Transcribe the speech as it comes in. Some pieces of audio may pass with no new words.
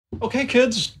Okay,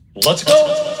 kids, let's go.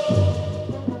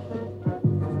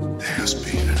 There has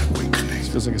been an awakening.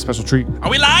 Feels like a special treat. Are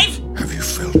we live? Have you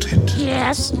felt it?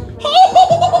 Yes.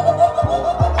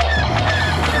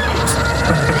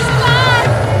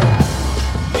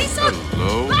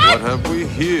 Hello, what have we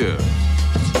here?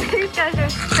 You guys are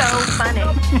so funny.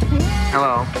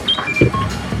 Hello.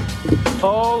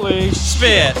 Holy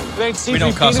spit. We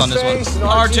don't cuss on this one.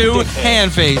 R2,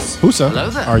 hand face. Husa. Hello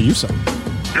there. Are Yusa?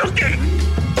 Looking.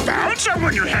 Found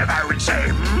someone you have, I would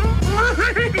say.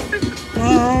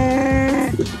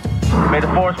 May the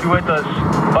force be with us.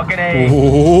 Fucking A.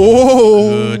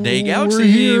 Oh, Good Day Galaxy, we're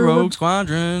here. Rogue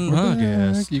Squadron We're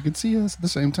podcast. back. You can see us at the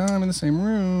same time in the same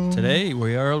room. Today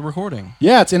we are recording.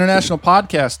 Yeah, it's International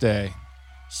Podcast Day.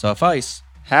 Suffice.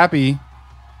 Happy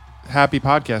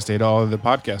Podcast Day to all of the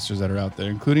podcasters that are out there,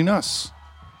 including us.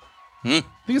 I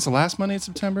think it's the last Monday in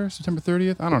September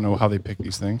 30th. I don't know how they pick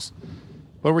these things,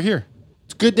 but we're here.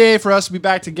 It's a good day for us to be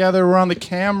back together. We're on the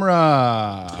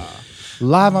camera,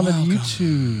 live on the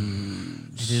YouTube.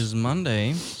 It is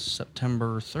Monday,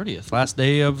 September 30th. Last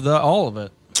day of all of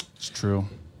it. It's true.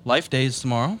 Life Day is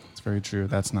tomorrow. It's very true.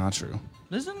 That's not true.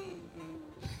 Isn't?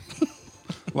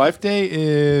 Life Day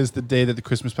is the day that the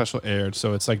Christmas special aired,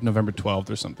 so it's like November 12th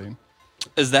or something.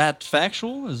 Is that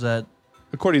factual? Is that...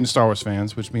 According to Star Wars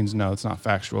fans, which means no, it's not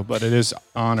factual, but it is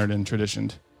honored and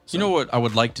traditioned. You know what I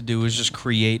would like to do is just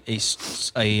create a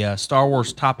Star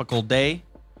Wars topical day.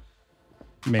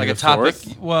 May Like the a topic.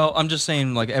 4th. Well, I'm just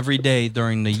saying like every day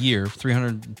during the year,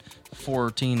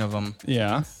 314 of them,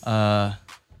 Yeah.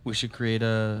 we should create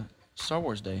a Star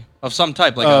Wars day of some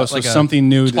type. Like So something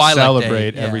new to Twilight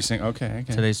celebrate Day, yeah. every single. Okay.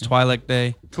 Today's Twilight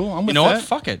Day. Cool. I'm with You know that. what?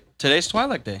 Fuck it. Today's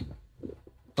Twilight Day.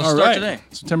 Let's All start right. today.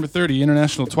 September 30,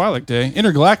 International Twilight Day,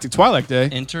 Intergalactic Twilight Day.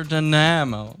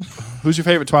 Interdynamo. Who's your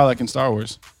favorite Twilight in Star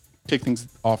Wars? Kick things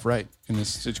off right in this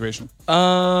situation.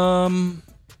 I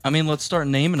mean, let's start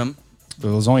naming them.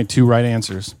 There's only 2 right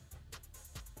answers.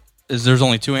 There's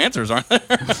only 2 answers, aren't there?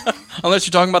 Unless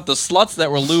you're talking about the sluts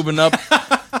that were lubing up.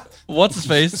 What's his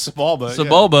face? Sebulba.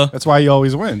 Sebulba. That's why he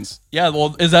always wins. Yeah,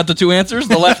 well, is that the 2 answers?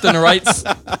 The left and the rights?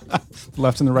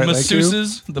 Left and the right leg.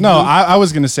 Masseuses? The No, blue? I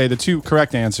was going to say the 2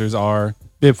 correct answers are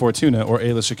Bib Fortuna or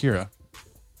Ayla Shakira.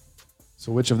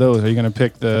 So which of those? Are you going to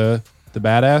pick the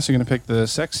badass or are you going to pick the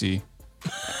sexy?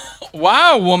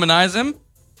 Wow, womanize him.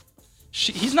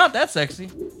 He's not that sexy.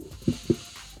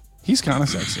 He's kind of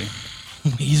sexy.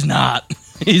 He's not.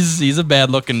 He's a bad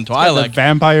looking The Twi'lek.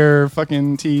 vampire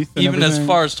fucking teeth. And Even as everything.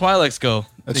 far as Twi'leks go,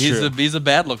 That's he's true. a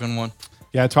bad looking one.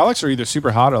 Yeah, Twi'leks are either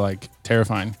super hot or like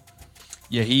terrifying.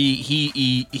 Yeah,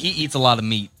 he eats a lot of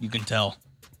meat. You can tell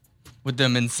with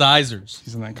them incisors.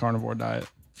 He's in that carnivore diet.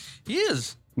 He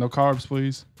is. No carbs,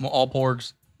 please. Well, all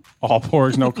porgs. All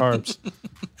porgs, no carbs.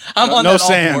 I'm on no that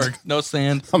sand. all porg. No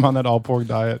sand. I'm on that all pork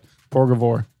diet.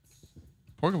 Porgivore.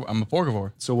 I'm a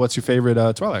porgivore. So what's your favorite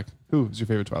Twi'lek? Who is your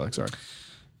favorite Twi'lek? Sorry.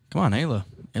 Come on, Ayla.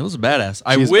 Ayla's a badass.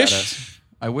 She is badass.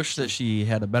 I wish that she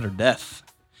had a better death.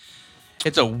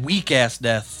 It's a weak ass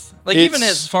death. Like It's- even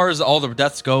as far as all the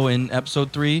deaths go in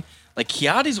episode 3, like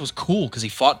Kiadi's was cool because he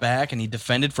fought back and he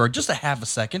defended for just a half a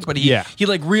second, but he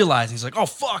like realized he's like, oh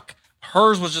fuck.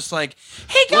 Hers was just like,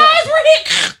 hey guys, we're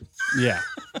here. Yeah.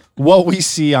 What we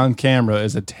see on camera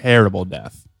is a terrible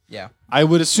death. Yeah. I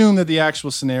would assume that the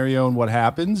actual scenario and what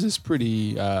happens is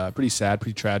pretty sad,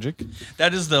 pretty tragic.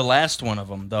 That is the last one of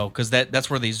them though, because that's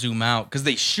where they zoom out because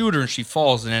they shoot her and she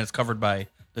falls and then it's covered by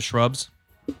the shrubs.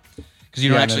 Because you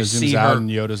don't and then actually it zooms see out her. and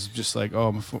Yoda's just like,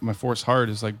 oh, my force heart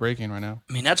is like breaking right now.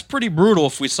 I mean, that's pretty brutal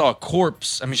if we saw a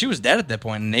corpse. I mean, she was dead at that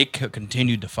point, and they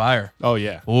continued to fire. Oh,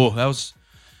 yeah. Oh,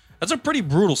 that's a pretty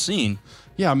brutal scene.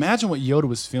 Yeah, imagine what Yoda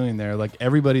was feeling there. Like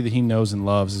everybody that he knows and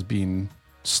loves is being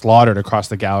slaughtered across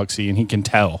the galaxy, and he can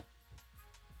tell.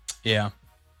 Yeah.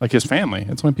 Like his family.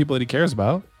 It's one people that he cares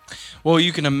about. Well,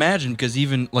 you can imagine, because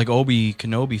even like Obi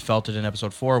Kenobi felt it in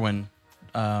episode 4 when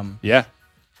Yeah.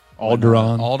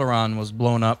 Alderaan. Alderaan was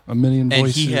blown up. A million And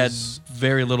voices. he had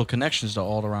very little connections to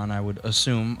Alderaan, I would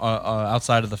assume,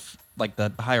 outside of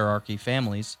the hierarchy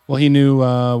families. Well, he knew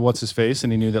what's his face,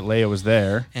 and he knew that Leia was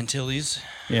there. Antilles,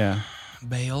 Yeah.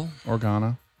 Bale.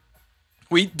 Organa.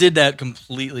 We did that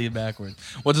completely backwards.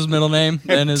 What's his middle name?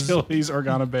 And his Antilles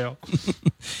Organa Bale.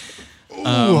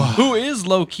 who is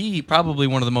low key probably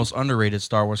one of the most underrated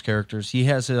Star Wars characters. He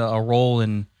has a role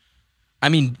in, I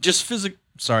mean, just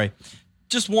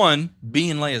just 1,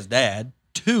 being Leia's dad,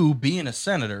 2, being a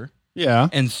senator, Yeah.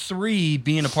 and 3,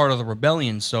 being a part of the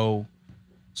rebellion. So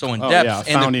in Oh, depth. yeah.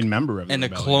 A And founding member of the and the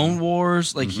rebellion. Clone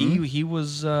Wars, like he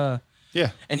was.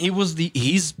 Yeah. And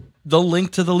he's the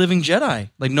link to the living Jedi.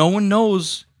 Like no one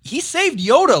knows he saved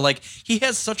Yoda. Like he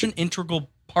has such an integral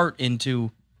part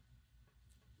into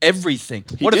everything.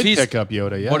 He did pick up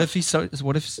Yoda, yeah. What if he's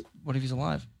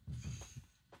alive?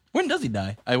 When does he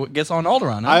die? I guess on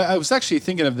Alderaan. Huh? I was actually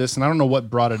thinking of this, and I don't know what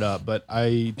brought it up, but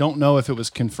I don't know if it was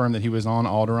confirmed that he was on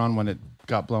Alderaan when it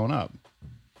got blown up.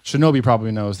 Shinobi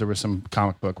probably knows there was some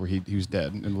comic book where he was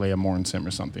dead and Leia mourns him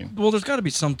or something. Well, there's got to be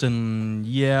something,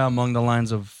 along the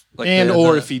lines of... like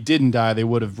if he didn't die, they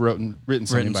would have written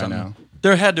something by now.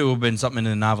 There had to have been something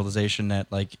in the novelization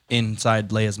that, like, inside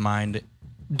Leia's mind,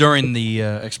 during the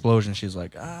explosion, she's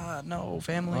like, no,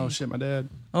 family. Oh, shit, my dad.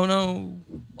 Oh, no,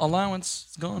 allowance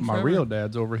is gone My forever. real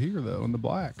dad's over here, though, in the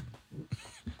black.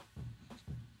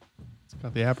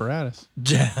 Got the apparatus.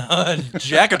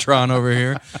 Jackatron over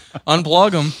here.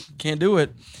 Unplug him. Can't do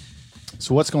it.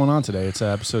 So what's going on today? It's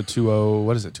episode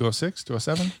 206,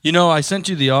 207? I sent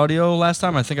you the audio last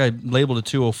time. I think I labeled it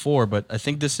 204, but I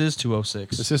think this is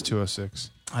 206. This is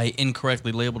 206. I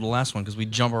incorrectly labeled the last one because we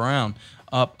jump around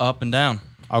up and down.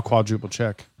 I'll quadruple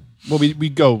check. Well,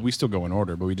 we still go in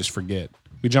order, but we just forget.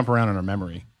 We jump around in our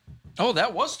memory. Oh,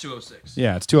 that was 206.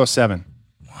 Yeah, it's 207.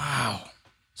 Wow.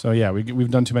 So yeah,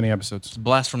 we've done too many episodes. It's a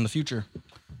blast from the future.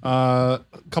 A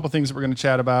couple things that we're going to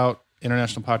chat about.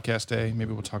 International Podcast Day.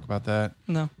 Maybe we'll talk about that.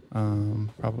 No.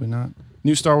 Probably not.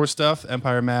 New Star Wars stuff.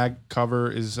 Empire Mag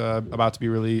cover is about to be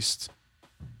released.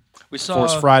 We saw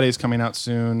Force Friday's coming out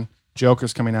soon.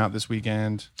 Joker's coming out this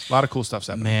weekend. A lot of cool stuff's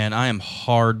happening. Man, I am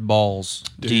hard balls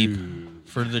deep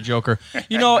for the Joker.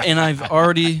 And I've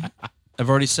already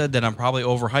said that I'm probably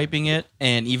overhyping it,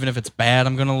 and even if it's bad,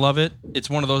 I'm gonna love it. It's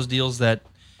one of those deals that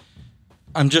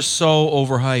I'm just so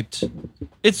overhyped.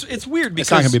 It's weird because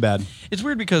it's not gonna be bad. It's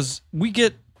weird because we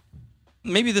get,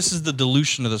 maybe this is the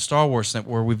dilution of the Star Wars thing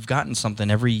where we've gotten something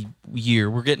every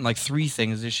year. We're getting like 3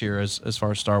 things this year as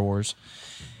far as Star Wars.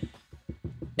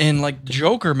 And like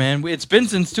Joker, man, it's been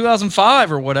since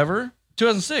 2005 or whatever,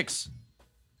 2006.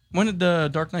 When did the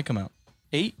Dark Knight come out?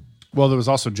 8? Well, there was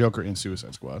also Joker in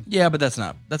Suicide Squad. Yeah, but that's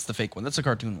the fake one. That's the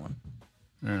cartoon one.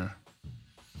 Yeah.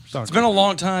 It's been a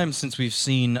long time since we've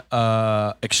seen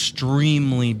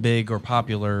extremely big or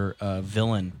popular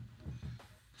villain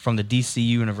from the DC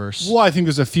universe. Well, I think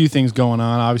there's a few things going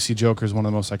on. Obviously, Joker is one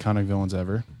of the most iconic villains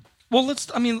ever. Well,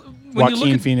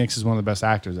 Joaquin Phoenix is one of the best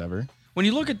actors ever. When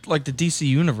you look at like the DC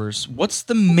universe, what's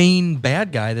the main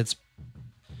bad guy that's...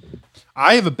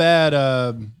 I have a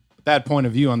bad point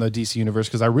of view on the DC universe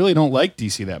because I really don't like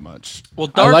DC that much. Well,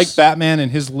 I like Batman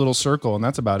and his little circle, and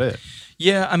that's about it.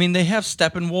 Yeah, I mean, they have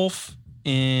Steppenwolf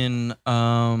in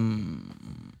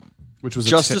which was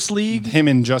Justice League. Him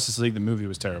in Justice League, the movie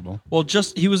was terrible. Well,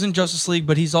 he was in Justice League,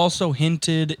 but he's also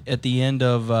hinted at the end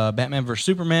of Batman vs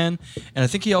Superman, and I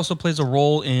think he also plays a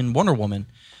role in Wonder Woman.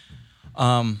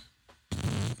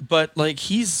 But like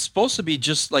he's supposed to be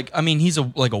just like, I mean, he's a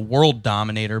world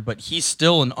dominator, but he's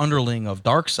still an underling of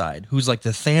Darkseid, who's like the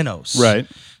Thanos. Right.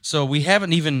 So we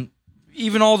haven't even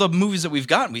all the movies that we've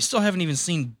gotten, we still haven't even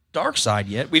seen Darkseid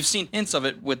yet. We've seen hints of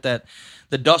it with the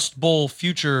Dust Bowl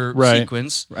future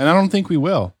sequence. And I don't think we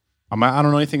will. I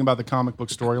don't know anything about the comic book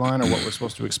storyline or what we're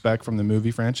supposed to expect from the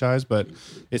movie franchise, but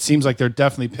it seems like they're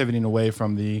definitely pivoting away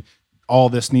from the all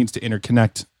this needs to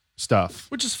interconnect stuff.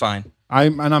 Which is fine.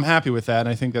 I'm happy with that, and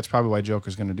I think that's probably why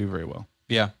Joker's going to do very well.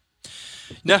 Yeah.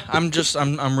 Yeah, I'm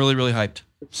really, really hyped.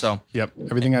 So yep,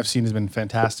 everything I've seen has been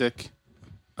fantastic,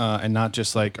 and not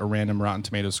just like a random Rotten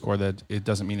Tomatoes score that it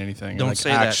doesn't mean anything. Don't like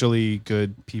say actually that.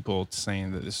 Good people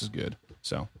saying that this is good.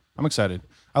 So I'm excited.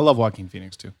 I love Joaquin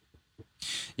Phoenix too.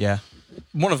 Yeah,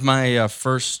 one of my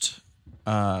first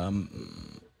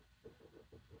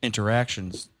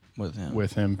interactions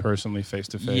with him personally, face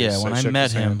to face. Yeah, when I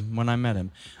met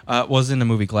him, was in the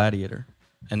movie Gladiator,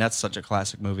 and that's such a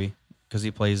classic movie because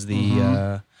he plays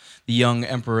the young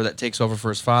emperor that takes over for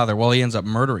his father. Well, he ends up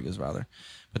murdering his father,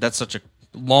 but that's such a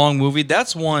long movie.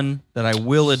 That's one that I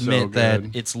will admit that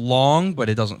it's long, but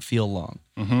it doesn't feel long.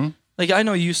 Mm-hmm. Like I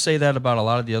know you say that about a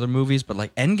lot of the other movies, but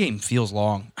like Endgame feels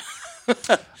long.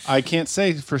 I can't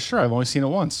say for sure. I've only seen it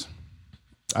once.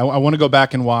 I want to go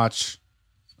back and watch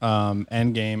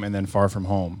Endgame and then Far From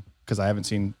Home because I haven't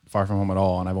seen Far From Home at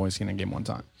all, and I've only seen Endgame one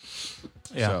time.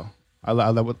 Yeah, so I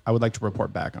would like to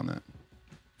report back on that.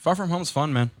 Far From Home's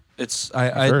fun, man. It's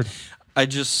heard.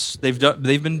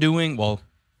 They've been doing well.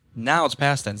 Now it's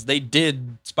past tense. They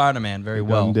did Spider-Man very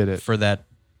well for that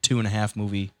 2.5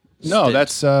 movie. No,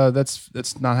 that's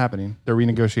not happening. They're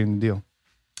renegotiating the deal.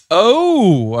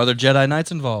 Oh, are there Jedi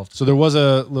Knights involved? So there was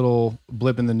a little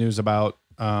blip in the news about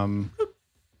the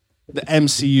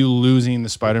MCU losing the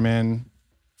Spider-Man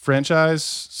franchise.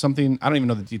 Something I don't even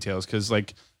know the details because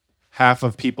like half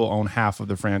of people own half of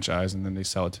the franchise and then they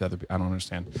sell it to other people. I don't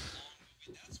understand.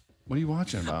 What are you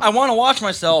watching about? I want to watch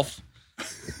myself.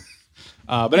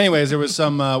 But anyways, there was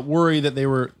some worry that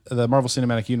the Marvel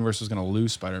Cinematic Universe was going to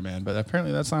lose Spider-Man, but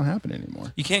apparently that's not happening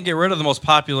anymore. You can't get rid of the most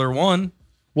popular one.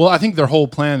 Well, I think their whole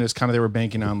plan is kind of they were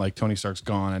banking on like Tony Stark's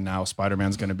gone, and now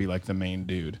Spider-Man's going to be like the main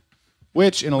dude.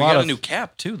 Which in a lot of a new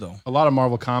Cap too, though. A lot of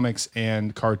Marvel comics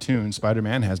and cartoons,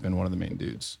 Spider-Man has been one of the main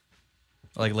dudes.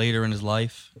 Like later in his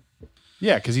life.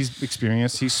 Yeah, because he's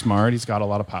experienced, he's smart, he's got a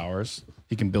lot of powers.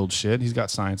 He can build shit. He's got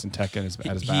science and tech at his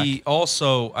back. He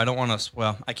also, I don't want to.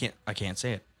 Well, I can't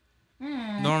say it.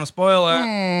 Don't want to spoil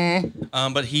it.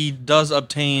 But he does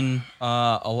obtain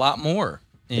a lot more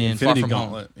in Infinity Far From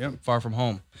Gauntlet. Home. Yep. Far From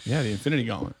Home. Yeah, the Infinity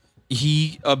Gauntlet.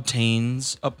 He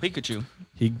obtains a Pikachu.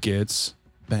 He gets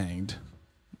banged.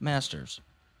 Masters.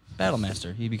 Battle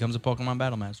Master. He becomes a Pokemon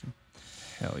Battle Master.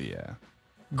 Hell yeah.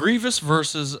 Grievous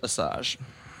versus Asajj.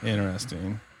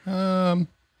 Interesting. Asajj,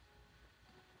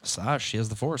 she has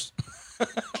the Force.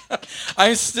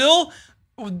 I still,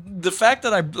 the fact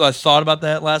that I thought about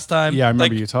that last time. Yeah, I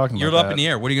remember you talking about You're that. up in the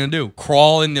air. What are you going to do?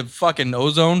 Crawl in the fucking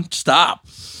ozone? Stop.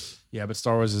 Yeah, but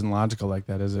Star Wars isn't logical like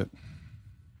that, is it?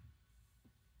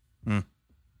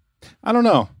 I don't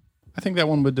know. I think that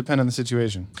one would depend on the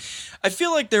situation. I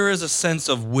feel like there is a sense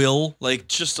of will, like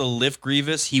just to lift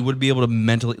Grievous, he would be able to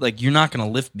mentally, like, you're not going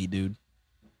to lift me, dude.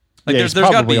 Like, Yeah, he's gotta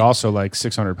probably be, also like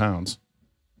 600 pounds.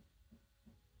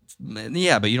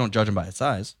 Yeah, but you don't judge him by his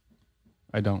size.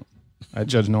 I don't. I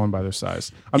judge no one by their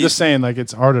size. I'm just saying, like,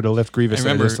 it's harder to lift Grievous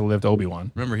than it is to lift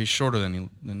Obi-Wan. Remember, he's shorter than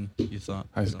you thought.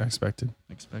 I expected.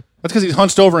 That's because he's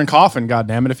hunched over and coughing,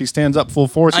 goddammit. If he stands up full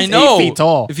force, he's 8 feet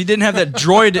tall. If he didn't have that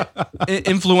droid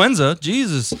influenza,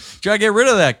 Jesus, you gotta get rid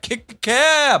of that. Kick the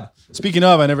cab. Speaking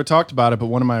of, I never talked about it, but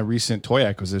one of my recent toy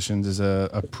acquisitions is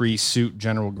a pre-suit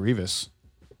General Grievous.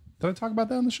 Did I talk about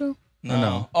that on the show?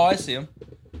 No. Oh, I see him.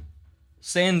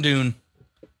 Sand dune.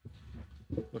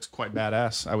 Looks quite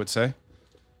badass, I would say.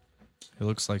 It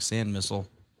looks like Sand Missile.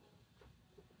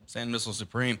 Sand Missile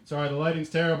Supreme. Sorry, the lighting's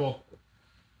terrible.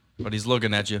 But he's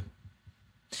looking at you.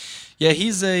 Yeah,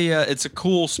 he's it's a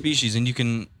cool species, and you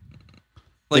can...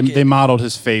 like They modeled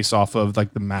his face off of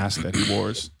like the mask that he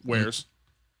wears.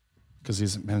 Because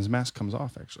his mask comes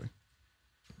off, actually.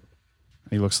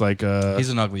 He looks like he's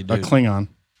an ugly dude. A Klingon.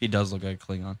 He does look like a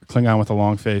Klingon. A Klingon with a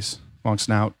long face, long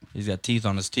snout. He's got teeth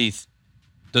on his teeth.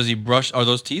 Does he brush... Are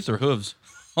those teeth or hooves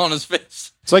on his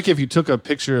face? It's like if you took a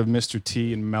picture of Mr.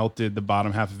 T and melted the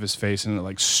bottom half of his face and it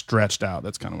like stretched out.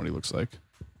 That's kind of what he looks like.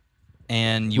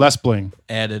 And you less bling.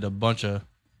 Added a bunch of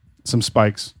some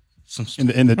spikes in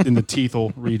the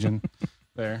teethal region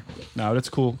there. No, that's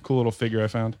cool. Cool little figure I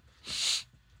found.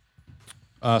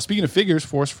 Speaking of figures,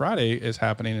 Force Friday is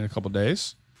happening in a couple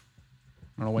days.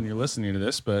 I don't know when you're listening to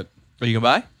this, but are you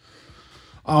gonna buy?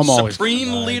 I'm always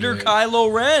Supreme Leader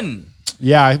Kylo Ren.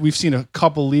 Yeah, we've seen a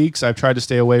couple leaks. I've tried to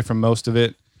stay away from most of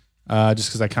it, just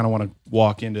because I kind of want to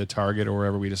walk into Target or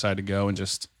wherever we decide to go and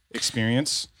just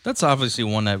experience. That's obviously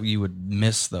one that you would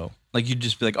miss, though. Like you'd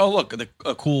just be like, "Oh, look,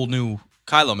 a cool new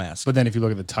Kylo mask." But then if you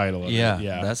look at the title, of it,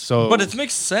 that's so. But it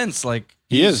makes sense. Like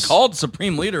he's called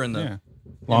Supreme Leader in the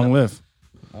Long live.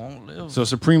 Long live. So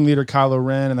Supreme Leader Kylo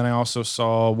Ren, and then I also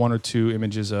saw one or two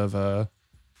images of what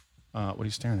are you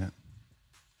staring at?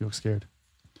 You look scared.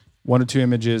 One or two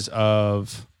images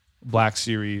of Black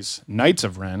Series Knights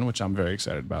of Ren, which I'm very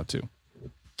excited about too.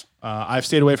 I've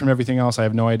stayed away from everything else. I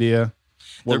have no idea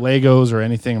what Legos or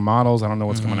anything models. I don't know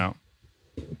what's coming out.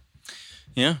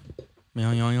 Yeah.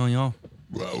 You're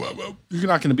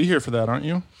not going to be here for that, aren't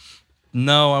you?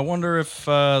 No, I wonder if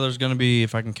there's going to be,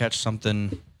 if I can catch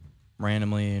something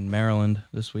randomly in Maryland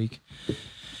this week.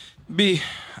 I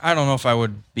don't know if I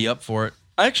would be up for it.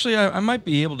 Actually, I might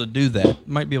be able to do that.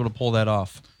 Might be able to pull that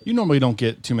off. You normally don't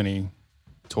get too many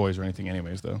toys or anything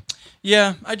anyways, though.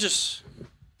 Yeah,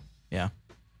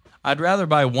 I'd rather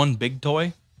buy one big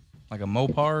toy, like a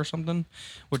Mopar or something,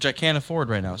 which I can't afford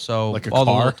right now. So like a all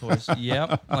car? the little toys.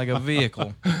 Yep, like a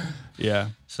vehicle. Yeah.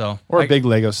 So or a big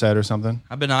Lego set or something.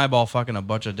 I've been eyeball fucking a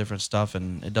bunch of different stuff,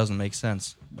 and it doesn't make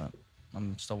sense, but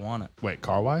I'm still want it. Wait,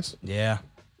 car-wise? Yeah.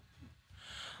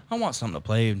 I want something to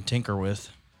play and tinker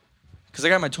with. Because I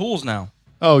got my tools now.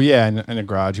 Oh, yeah, in a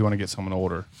garage. You want to get someone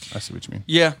older. I see what you mean.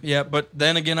 Yeah, but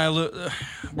then again,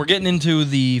 we're getting into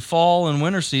the fall and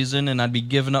winter season, and I'd be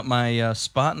giving up my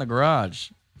spot in the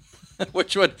garage.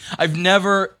 I've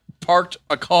never parked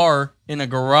a car in a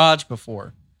garage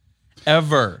before.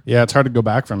 Ever. Yeah, it's hard to go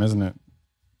back from, isn't it?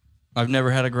 I've never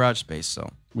had a garage space,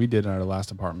 so. We did in our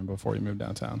last apartment before we moved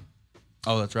downtown.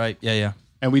 Oh, that's right. Yeah.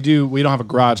 And we don't have a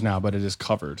garage now, but it is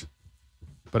covered.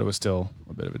 But it was still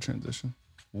a bit of a transition.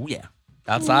 Oh, yeah.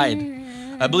 Outside.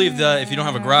 I believe that if you don't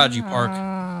have a garage, you park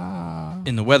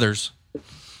in the weathers.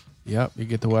 Yep, you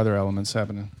get the weather elements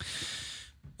happening.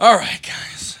 All right,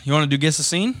 guys. You want to do guess the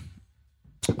scene?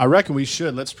 I reckon we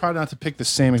should. Let's try not to pick the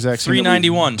same exact scene that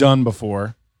 391. we've done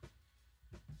before.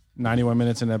 91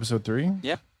 minutes in episode 3?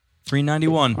 Yeah.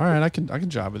 391. All right, I can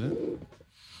job with it.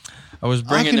 I was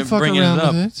bringing it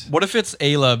up. What if it's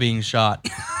Ayla being shot?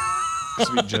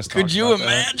 Could you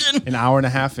imagine? An hour and a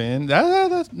half in.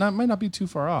 That might not be too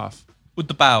far off. With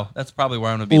the bow. That's probably where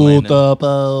I'm going to be landing.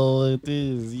 It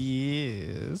is,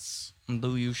 yes.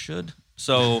 Though you should.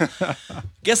 So,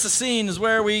 guess the scene is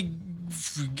where we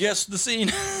guess the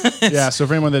scene. Yeah, so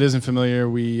for anyone that isn't familiar,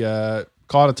 we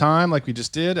call it a time like we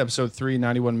just did. Episode 3,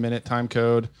 91-minute time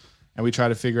code. And we try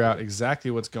to figure out exactly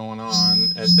what's going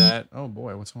on at that. Oh,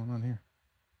 boy, what's going on here?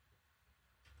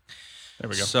 There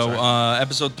we go. So,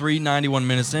 episode 3, 91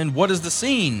 minutes in. What is the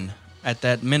scene at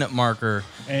that minute marker?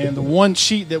 And the one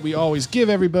cheat that we always give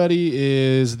everybody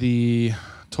is the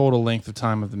total length of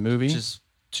time of the movie. Which is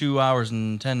 2 hours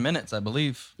and 10 minutes, I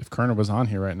believe. If Kerner was on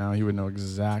here right now, he would know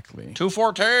exactly.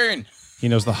 2:14. He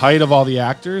knows the height of all the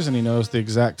actors, and he knows the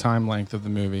exact time length of the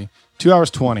movie. 2 hours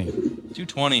 20.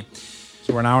 2:20.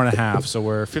 So we're an hour and a half, so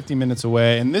we're 50 minutes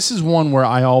away. And this is one where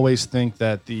I always think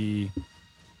that the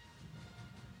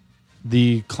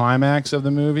climax of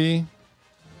the movie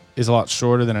is a lot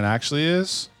shorter than it actually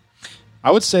is. I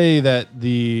would say that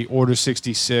the Order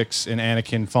 66 and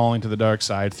Anakin falling to the dark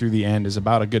side through the end is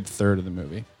about a good third of the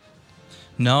movie.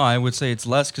 No, I would say it's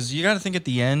less, because you got to think at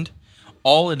the end,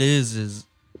 all it is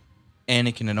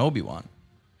Anakin and Obi-Wan.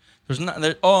 There's not.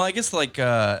 I guess like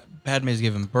Padme's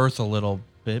giving birth a little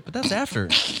bit, but that's after.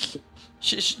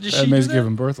 Padme's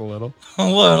giving birth a little. A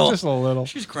little. Just a little.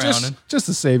 She's crowning. Just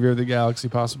the savior of the galaxy,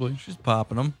 possibly. She's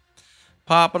popping them.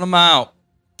 Popping them out.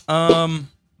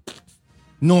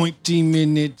 90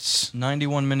 minutes.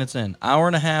 91 minutes in. Hour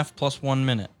and a half plus 1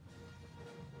 minute.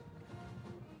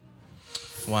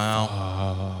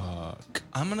 Wow. Fuck.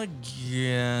 I'm going to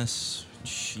guess.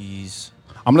 Jeez.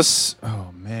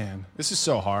 Oh, man. This is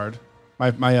so hard.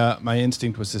 My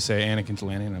instinct was to say Anakin's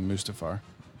landing on Mustafar.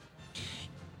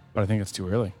 But I think it's too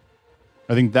early.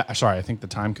 I think the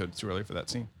time code's too early for that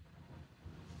scene.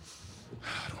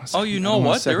 Oh, you know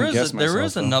what? There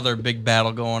is another big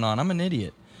battle going on. I'm an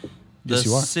idiot. Yes,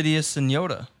 you are. Sidious and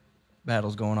Yoda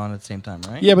battles going on at the same time,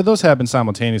 right? Yeah, but those happen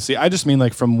simultaneously. I just mean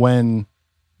like from when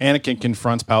Anakin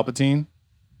confronts Palpatine,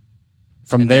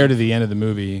 from there to the end of the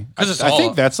movie. I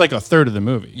think that's like a third of the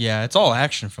movie. Yeah, it's all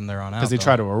action from there on out. Because they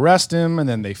try to arrest him, and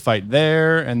then they fight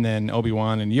there, and then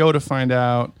Obi-Wan and Yoda find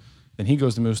out. Then he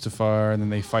goes to Mustafar, and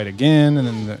then they fight again, and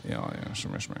then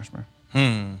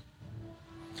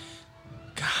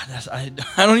God, I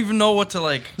don't even know what to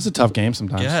like. It's a tough game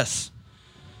sometimes. Yes.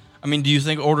 I mean, do you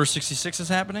think Order 66 is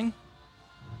happening?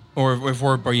 Or if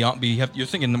we're beyond, you're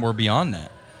thinking we're beyond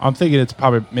that? I'm thinking it's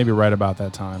probably maybe right about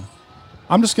that time.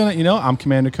 I'm just going to, I'm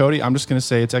Commander Cody. I'm just going to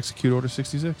say it's Execute Order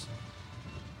 66.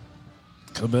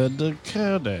 Commander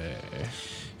Cody.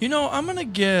 I'm going to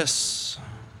guess.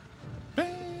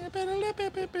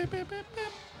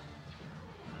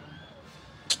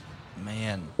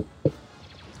 Man.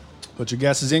 Put your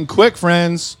guesses in quick,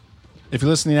 friends. If you're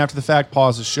listening after the fact,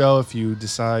 pause the show if you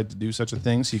decide to do such a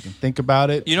thing so you can think about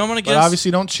it. I'm going to guess. But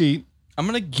obviously don't cheat. I'm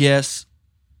going to guess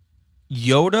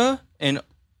Yoda and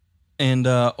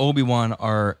Obi-Wan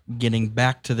are getting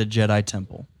back to the Jedi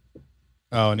Temple.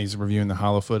 Oh, and he's reviewing the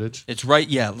hollow footage? It's right,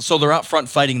 yeah. So they're out front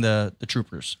fighting the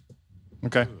troopers.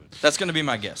 Okay. That's going to be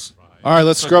my guess. All right,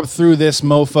 let's scrub through this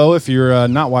mofo. If you're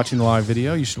not watching the live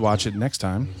video, you should watch it next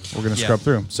time. We're going to scrub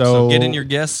through. So get in your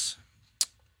guess.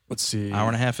 Let's see. Hour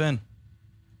and a half in.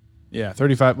 Yeah,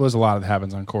 35. There's a lot that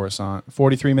happens on Coruscant.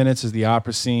 43 minutes is the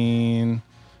opera scene.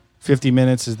 50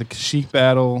 minutes is the Kashyyyk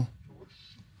battle.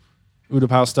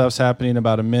 Utapau stuff's happening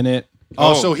about a minute.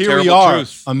 Oh, so here we are.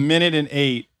 Truth. A minute and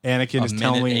 8. Anakin is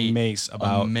telling Mace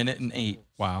about... A minute and 8.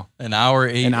 Wow. An hour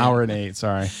 8. An hour and 8,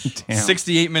 sorry. Damn.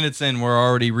 68 minutes in, we're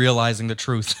already realizing the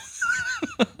truth.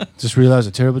 Just realized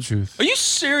a terrible truth. Are you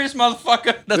serious,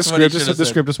 motherfucker? That's the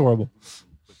script is horrible.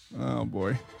 Oh,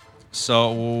 boy.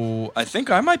 So, I think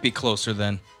I might be closer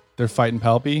then. They're fighting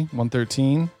Palpy,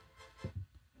 113.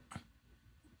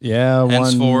 Yeah,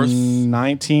 henceforth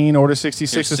 119. Order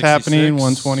 66 is happening,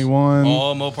 121.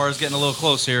 Oh, Mopar's getting a little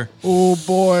close here. Oh,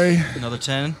 boy. Another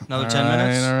 10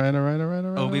 minutes. All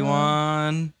right.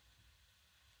 Obi-Wan.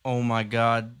 Oh, my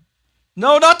God.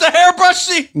 No, not the hairbrush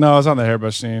scene. No, it's on the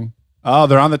hairbrush scene. Oh,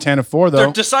 they're on the 10 and 4, though.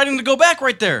 They're deciding to go back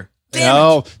right there.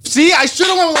 Damn it. See, I should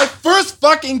have went with my first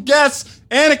fucking guess.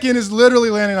 Anakin is literally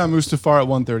landing on Mustafar at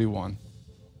 131.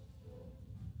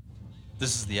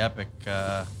 This is the epic.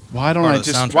 Why don't I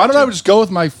just go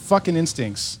with my fucking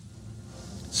instincts?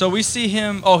 So we see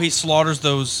him. Oh, he slaughters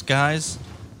those guys.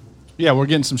 Yeah, we're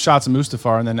getting some shots of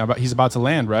Mustafar, and then he's about to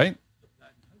land, right?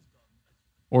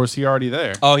 Or is he already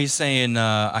there? Oh, he's saying,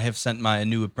 I have sent my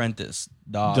new apprentice,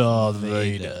 Darth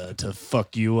Vader, to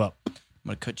fuck you up. I'm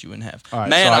going to cut you in half. All right,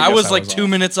 Man, so I I guess was I like was 2 off.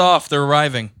 minutes off. They're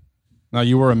arriving. No,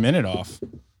 you were a minute off.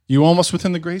 You almost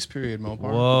within the grace period, Mopar.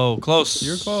 Whoa, close.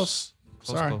 You're close.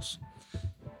 Sorry. Close.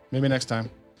 Maybe next time.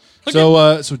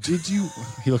 So did you...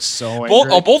 He looks so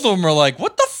angry. Both of them are like,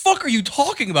 what the fuck are you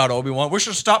talking about, Obi-Wan? We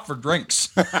should stop for drinks.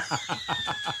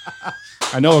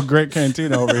 I know a great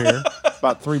cantina over here.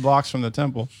 About 3 blocks from the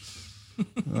temple.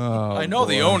 Oh, I know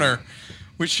the owner.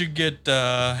 We should get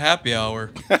happy hour.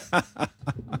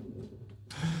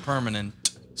 Permanent.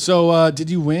 So did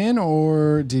you win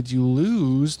or did you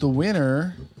lose? The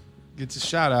winner gets a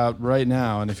shout out right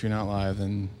now. And if you're not live,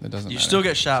 then it doesn't matter. You still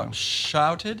get So,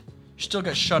 shouted? You still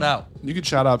get shut out. you could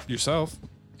shout out yourself.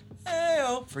 Hey,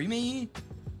 free me.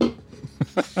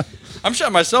 I'm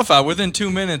shutting myself out within 2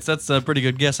 minutes. That's a pretty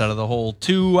good guess out of the whole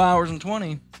 2 hours and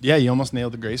 20. Yeah, you almost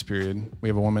nailed the grace period. We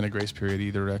have a 1 minute grace period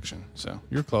either direction. So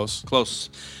you're close. Close.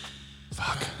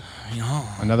 Fuck.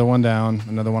 Yeah. Another one down.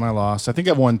 Another one I lost. I think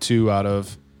I've won 2 out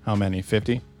of how many?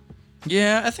 50?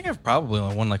 Yeah, I think I've probably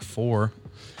only won like 4.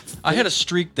 I had a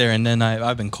streak there, and then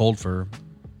I've been cold for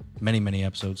many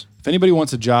episodes. If anybody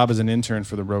wants a job as an intern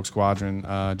for the Rogue Squadron,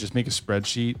 just make a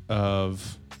spreadsheet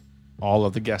of all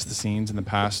of the guest the scenes in the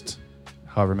past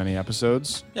however many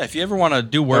episodes. Yeah, if you ever want to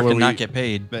do work way and not we- get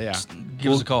paid, Yeah. just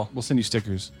give us a call. We'll send you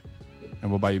stickers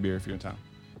and we'll buy you beer if you're in town.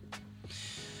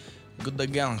 Good day,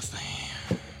 galaxy.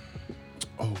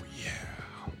 Oh yeah.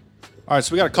 All right,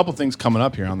 so we got a couple things coming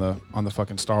up here on the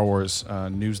fucking Star Wars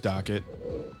news docket.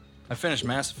 I finished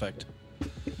Mass Effect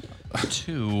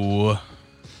 2.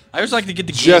 I always like to get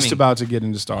the gaming. Just about to get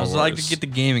into Star I Wars. always like to get the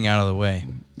gaming out of the way.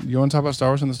 You want to talk about Star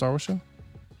Wars on the Star Wars show?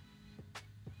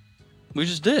 We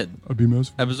just did. I beat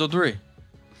Mass. Episode 3. You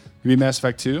beat Mass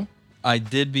Effect 2? I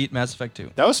did beat Mass Effect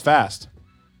 2. That was fast.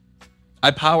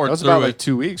 I powered That was through about it. like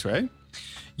 2 weeks, right?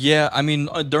 Yeah, I mean,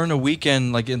 during the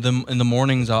weekend, like in the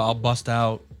mornings, I'll bust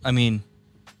out. I mean,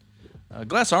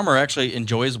 Glass Armor actually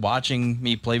enjoys watching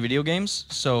me play video games.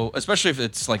 So especially if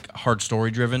it's like hard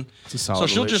story driven. It's a solid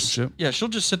she'll relationship. she'll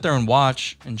just sit there and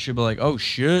watch, and she'll be like, "Oh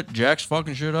shit, Jack's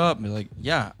fucking shit up." And be like,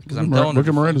 "Yeah," because I'm telling her. Look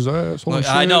at Miranda's ass. Holy Like,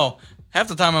 shit. I know. Half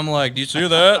the time I'm like, "Do you see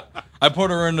that? I put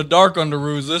her in the dark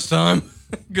underoos this time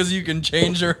because you can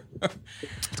change her."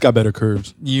 It's got better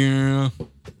curves, Yeah.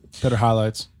 better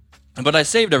highlights. But I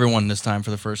saved everyone this time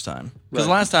for the first time. Because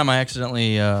Right. last time I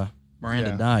accidentally,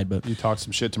 Miranda Yeah. died. But You talked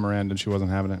some shit to Miranda and she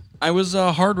wasn't having it. I was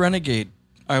a hard renegade.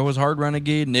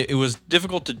 And it was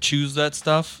difficult to choose that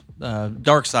stuff.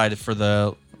 Dark side for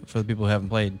the people who haven't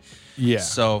played. Yeah.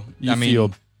 So You I mean,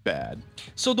 feel bad.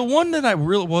 so the one that I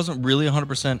really wasn't really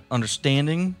 100%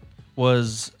 understanding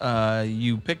was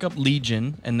you pick up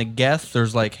Legion and the Geth.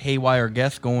 There's like haywire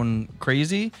Geth going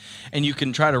crazy, and you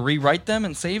can try to rewrite them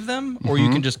and save them, or you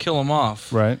can just kill them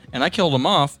off. Right. And I killed them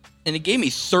off, and it gave me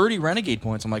 30 renegade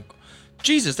points. I'm like,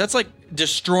 Jesus, that's like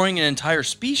destroying an entire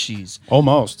species.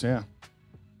 Almost, yeah.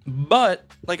 But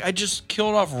like, I just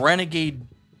killed off renegade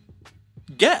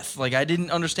Geth. Like, I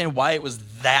didn't understand why it was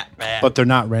that bad. But they're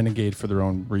not renegade for their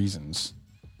own reasons.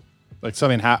 Like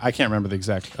something, I can't remember the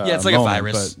exact. yeah, it's like moment, a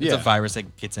virus. but yeah. It's a virus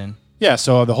that gets in. Yeah,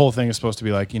 so the whole thing is supposed to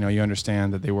be like, you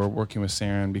understand that they were working with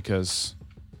Saren because.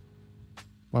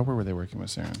 Why were they working with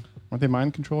Saren? Weren't they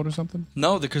mind controlled or something?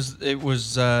 No, because it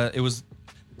was.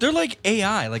 They're like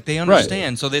AI, like they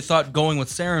understand. So they thought going with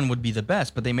Saren would be the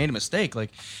best, but they made a mistake.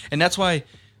 Like, and that's why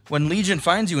when Legion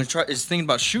finds you and is thinking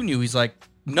about shooting you, he's like,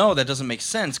 "No, that doesn't make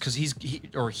sense," because he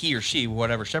or she,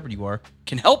 whatever shepherd you are,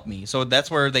 can help me. So that's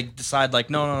where they decide, like,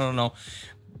 no.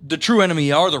 The true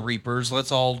enemy are the Reapers.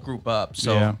 Let's all group up.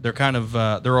 So Yeah. they're kind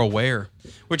of they're aware,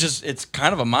 it's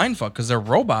kind of a mindfuck because they're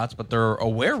robots, but they're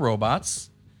aware robots.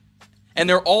 And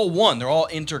they're all one. They're all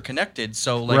interconnected.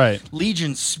 So, like, Right.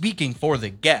 Legion's speaking for the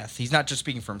Geth. He's not just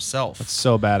speaking for himself.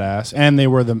 So badass, and they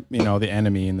were the the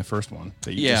enemy in the first one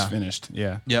that you Yeah. just finished.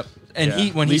 Yeah. Yep. And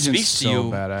Yeah. when Legion's he speaks so to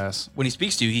you, badass. when he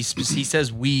speaks to you, he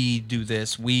says, "We do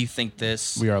this. We think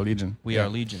this. We are Legion. We Yeah. are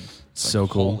Legion." It's So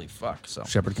cool. Holy fuck! So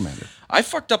Shepherd Commander. I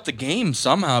fucked up the game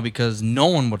somehow because no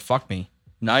one would fuck me.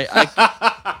 And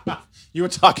I You were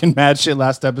talking mad shit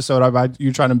last episode about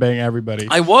you trying to bang everybody.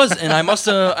 I was, and I must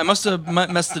have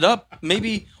messed it up.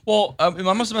 Maybe. Well, I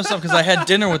must have messed up because I had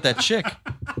dinner with that chick.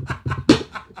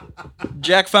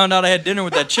 Jack found out I had dinner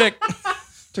with that chick.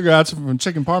 Took her out some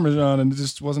chicken parmesan and it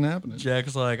just wasn't happening.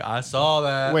 Jack's like, I saw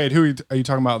that. Wait, who are you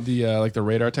talking about? The like the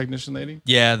radar technician lady?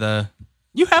 Yeah,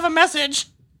 you have a message.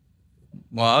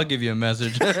 Well, I'll give you a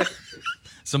message.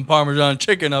 some Parmesan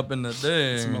chicken up in the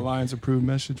day. Some Alliance approved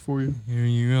message for you. Here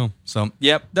you go. So,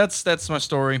 yep, that's my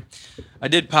story. I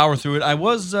did power through it.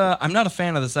 I'm not a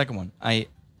fan of the second one. I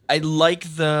like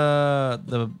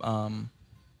the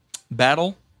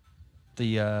battle,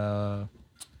 the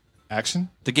Action?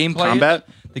 the gameplay, Combat?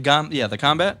 the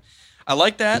combat. I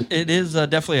like that. It is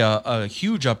definitely a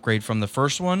huge upgrade from the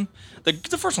first one.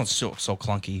 The first one's so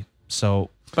clunky.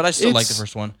 But I still like the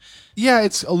first one. Yeah,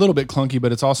 it's a little bit clunky,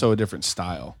 but it's also a different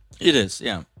style. It is,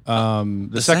 yeah.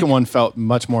 The second one felt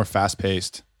much more fast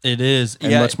paced. It is,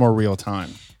 and much more real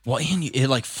time. Well, and it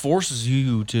like forces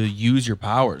you to use your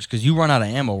powers because you run out of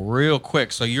ammo real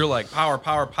quick. So you're like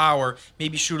power,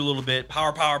 maybe shoot a little bit,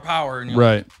 power, and you're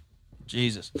right. Like,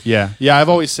 Jesus. Yeah. I've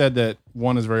always said that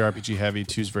 1 is very RPG heavy,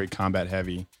 2 is very combat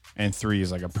heavy, and 3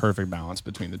 is like a perfect balance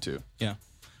between the two. Yeah,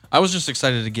 I was just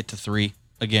excited to get to 3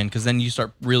 again because then you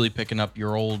start really picking up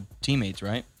your old teammates,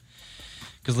 right?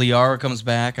 Because Liara comes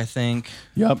back, I think.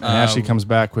 Yep. And Ashley comes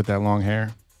back with that long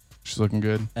hair. She's looking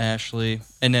good. Ashley.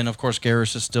 And then, of course,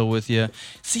 Garrus is still with you.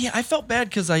 See, I felt bad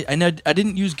because I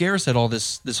didn't use Garrus at all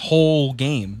this whole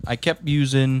game. I kept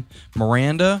using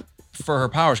Miranda for her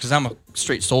powers because I'm a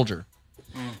straight soldier.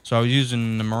 So I was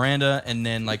using the Miranda and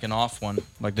then like an off one,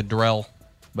 like the Drell.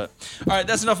 But, all right,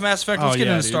 that's enough Mass Effect. Let's get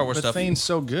into Star Wars stuff. Thane's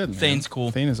so good, man. Thane's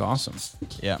cool. Thane is awesome.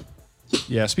 Yeah.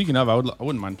 Yeah, speaking of, I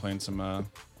wouldn't mind playing some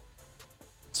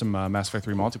Mass Effect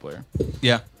 3 multiplayer.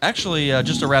 Yeah. Actually,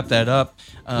 just to wrap that up,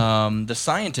 the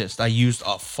Scientist, I used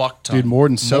a fuck ton. Dude,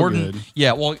 Morden's so good.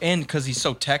 Yeah, well, and because he's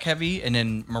so tech heavy, and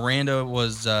then Miranda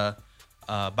was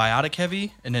biotic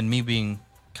heavy, and then me being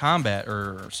combat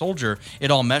or soldier, it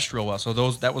all meshed real well. So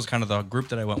that was kind of the group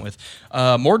that I went with.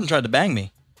 Morden tried to bang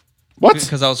me. What?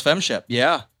 Because I was femshep.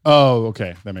 Yeah. Oh,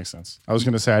 okay. That makes sense. I was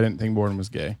going to say I didn't think Morden was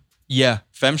gay. Yeah,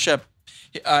 femshep.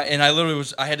 And I literally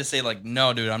I had to say like,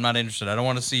 no, dude, I'm not interested. I don't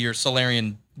want to see your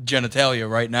Solarian genitalia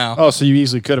right now. Oh, so you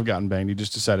easily could have gotten banged. You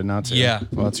just decided not to. Yeah.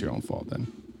 Well, that's your own fault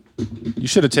then. You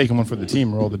should have taken one for the team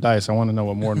and rolled the dice. I want to know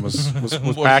what Morden was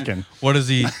packing. What is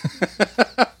he?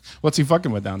 What's he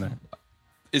fucking with down there?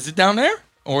 Is it down there?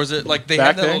 Or is it like they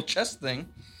have that little chest thing?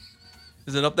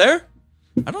 Is it up there?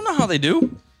 I don't know how they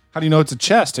do. How do you know it's a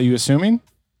chest? Are you assuming?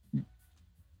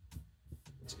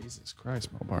 Jesus Christ,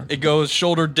 Mopar. It goes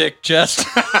shoulder, dick, chest.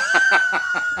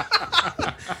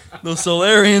 Those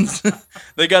Solarians,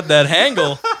 they got that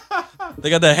hangle. They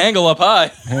got that hangle up high.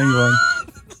 Hangling.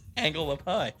 Angle up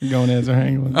high. Going as a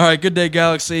hangling. All right, Good Day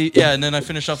Galaxy. Yeah, and then I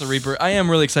finished off the Reaper. I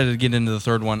am really excited to get into the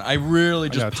third one. I really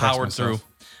just powered through.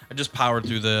 I just powered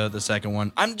through the second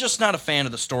one. I'm just not a fan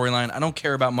of the storyline. I don't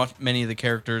care about many of the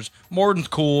characters. Morden's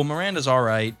cool. Miranda's all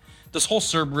right. This whole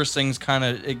Cerberus thing's kind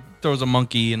of, it throws a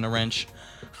monkey in the wrench.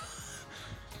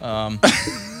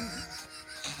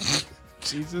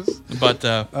 Jesus. But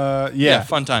yeah,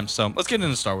 fun times. So let's get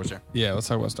into Star Wars here. Yeah, let's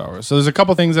talk about Star Wars. So there's a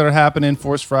couple things that are happening.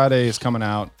 Force Friday is coming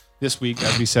out this week,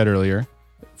 as we said earlier.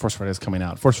 Force Friday is coming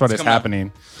out. Force Friday is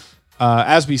happening.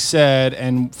 As we said,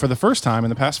 and for the first time in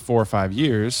the past 4 or 5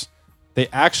 years, they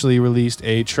actually released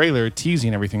a trailer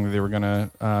teasing everything that they were going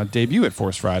to debut at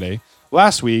Force Friday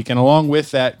last week. And along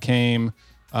with that came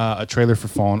a trailer for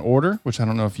Fallen Order, which I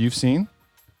don't know if you've seen.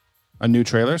 A new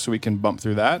trailer, so we can bump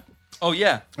through that. Oh,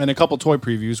 yeah. And a couple toy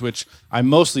previews, which I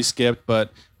mostly skipped,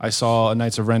 but I saw a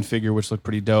Knights of Ren figure, which looked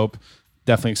pretty dope.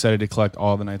 Definitely excited to collect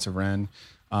all the Knights of Ren.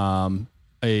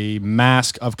 A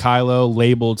mask of Kylo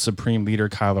labeled Supreme Leader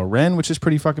Kylo Ren, which is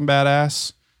pretty fucking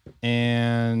badass.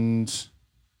 And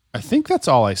I think that's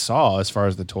all I saw as far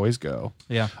as the toys go.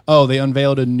 Yeah. Oh, they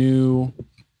unveiled a new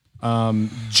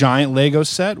giant Lego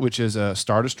set, which is a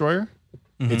Star Destroyer.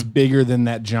 Mm-hmm. It's bigger than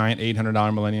that giant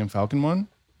 $800 Millennium Falcon one.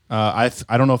 I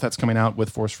don't know if that's coming out with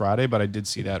Force Friday, but I did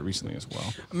see that recently as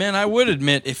well. Man, I would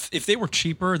admit, if they were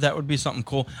cheaper, that would be something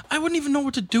cool. I wouldn't even know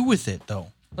what to do with it,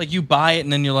 though. Like, you buy it,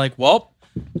 and then you're like, well...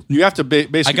 You have to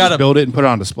basically just build it and put it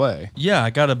on display. Yeah,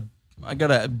 I gotta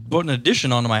put an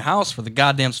addition onto my house for the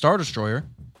goddamn Star Destroyer.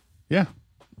 Yeah.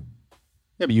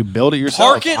 Yeah, but you build it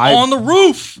yourself. Park it on the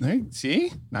roof.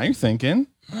 See? Now you're thinking.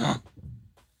 Now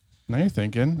you're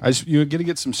thinking. You got to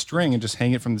get some string and just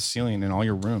hang it from the ceiling in all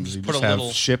your rooms. You just have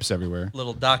ships everywhere.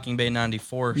 Little Docking Bay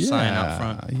 94 sign out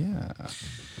front. Yeah.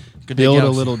 Build a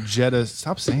little Jeddah.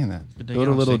 Stop saying that. Build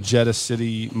a little Jeddah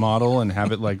City model and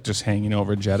have it like just hanging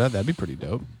over Jeddah. That'd be pretty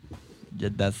dope.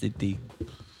 Jeddah City.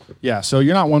 Yeah. So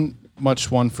you're not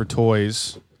much one for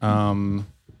toys.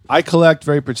 I collect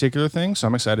very particular things, so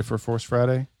I'm excited for Force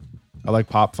Friday. I like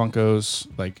Pop Funkos,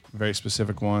 like very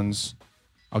specific ones.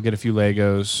 I'll get a few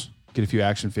Legos, get a few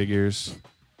action figures.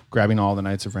 Grabbing all the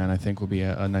Knights of Ren, I think, will be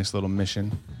a nice little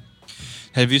mission.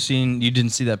 Have you seen? You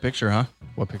didn't see that picture, huh?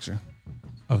 What picture?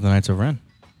 Of the Knights of Ren.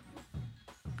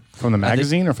 From the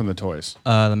magazine or from the toys?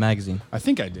 The magazine. I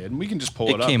think I did. We can just pull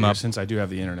It it up, came here up. since I do have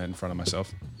the internet in front of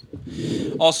myself.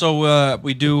 Also,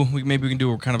 maybe we can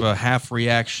do a kind of a half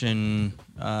reaction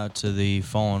to the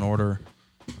Fallen Order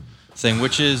thing,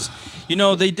 which is,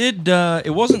 they did.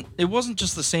 It wasn't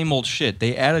just the same old shit.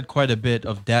 They added quite a bit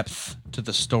of depth to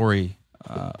the story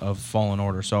of Fallen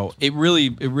Order. So it really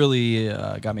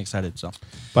got me excited. So,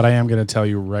 but I am going to tell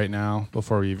you right now,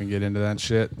 before we even get into that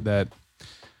shit, that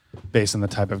based on the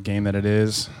type of game that it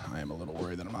is, I am a little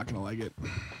worried that I'm not going to like it.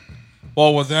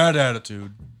 Well, with that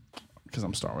attitude. Because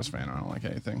I'm a Star Wars fan, I don't like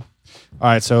anything. All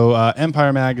right, so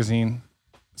Empire Magazine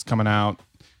is coming out.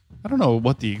 I don't know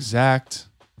what the exact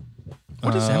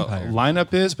What is Empire?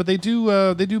 lineup is, but they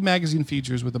do magazine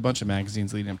features with a bunch of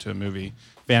magazines leading up to a movie.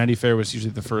 Vanity Fair was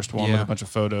usually the first one with a bunch of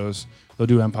photos. They'll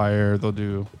do Empire. They'll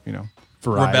do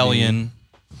Variety. Rebellion.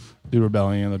 Do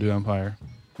Rebellion. They'll do Empire.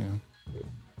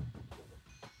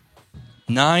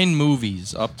 9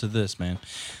 movies up to this, man.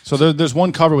 So there's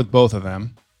one cover with both of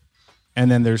them, and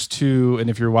then there's 2. And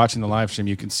if you're watching the live stream,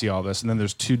 you can see all this. And then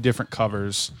there's 2 different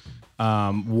covers,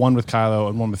 one with Kylo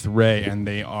and one with Rey, and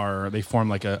they form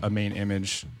like a main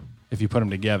image. If you put them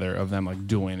together, of them like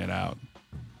dueling it out.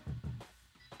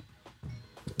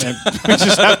 And we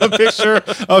just have a picture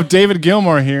of David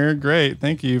Gilmour here. Great,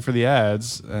 thank you for the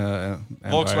ads.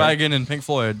 Volkswagen and Pink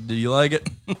Floyd. Do you like it?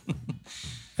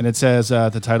 And it says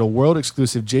the title World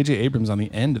Exclusive J.J. Abrams on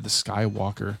the end of the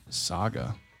Skywalker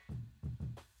saga.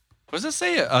 What does it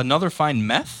say? Another fine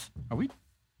meth? Are we?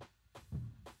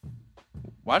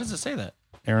 Why does it say that?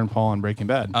 Aaron Paul on Breaking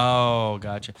Bad. Oh,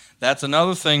 gotcha. That's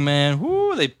another thing, man.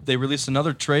 Woo, they released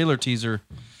another trailer teaser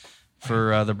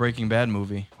for the Breaking Bad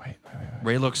movie. Wait.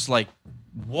 Ray looks like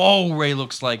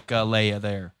Leia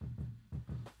there.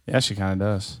 Yeah, she kind of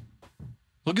does.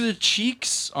 Look at the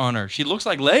cheeks on her. She looks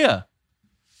like Leia.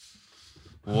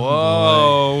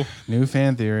 Whoa. New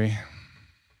fan theory.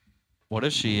 What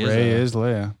if she is? Rey is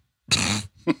Leia.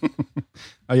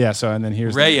 Oh, yeah. So, and then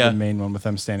here's the main one with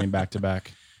them standing back to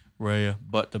back. Raya,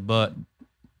 butt to butt.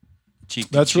 Cheek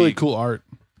to That's cheek. really cool art,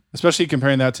 especially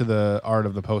comparing that to the art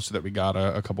of the poster that we got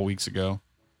a couple weeks ago,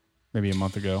 maybe a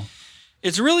month ago.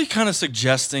 It's really kind of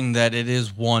suggesting that it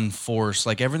is one force.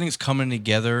 Like everything's coming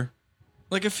together.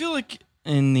 Like I feel like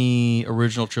in the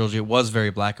original trilogy, it was very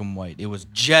black and white. It was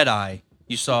Jedi.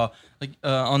 You saw like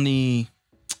on the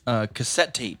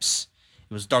cassette tapes,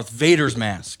 it was Darth Vader's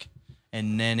mask,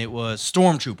 and then it was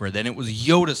Stormtrooper. Then it was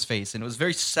Yoda's face, and it was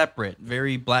very separate,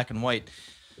 very black and white.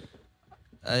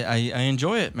 I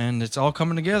enjoy it, man. It's all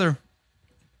coming together.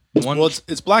 Well,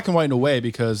 it's black and white in a way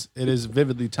because it is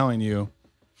vividly telling you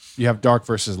have dark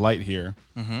versus light here.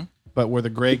 Mm-hmm. But where the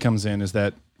gray comes in is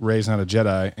that Rey's not a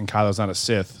Jedi and Kylo's not a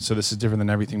Sith. So this is different than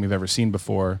everything we've ever seen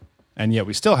before. And yet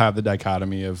we still have the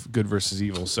dichotomy of good versus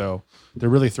evil. So they're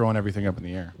really throwing everything up in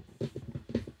the air.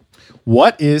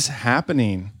 What is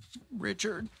happening?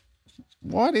 Richard.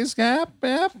 What is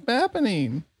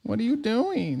happening? What are you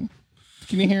doing?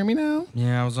 Can you hear me now?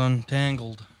 Yeah, I was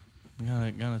untangled.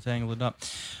 Gotta tangle it up.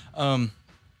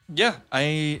 Yeah, I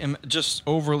am just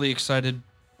overly excited.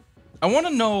 I want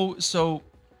to know,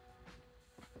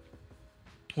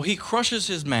 he crushes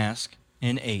his mask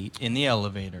in 8 in the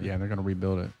elevator. Yeah, they're going to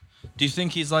rebuild it. Do you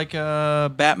think he's like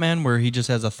Batman where he just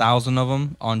has 1,000 of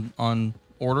them on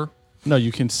order? No,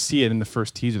 you can see it in the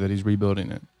first teaser that he's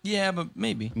rebuilding it. Yeah, but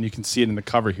maybe. And you can see it in the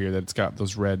cover here that it's got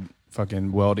those red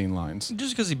fucking welding lines.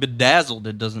 Just because he bedazzled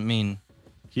it doesn't mean...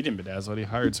 He didn't bedazzle it. He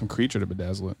hired some creature to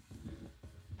bedazzle it.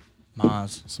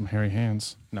 Maz. Some hairy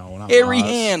hands. No, not Hairy Maz.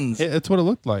 hands. That's what it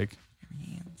looked like.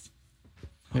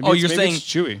 Maybe Oh, maybe saying it's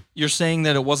Chewie. You're saying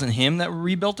that it wasn't him that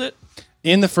rebuilt it?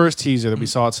 In the first teaser that we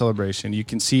saw at Celebration, you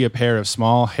can see a pair of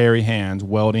small, hairy hands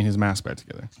welding his mask back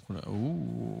together.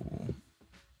 Ooh.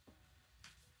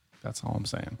 That's all I'm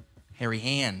saying. Hairy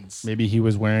hands. Maybe he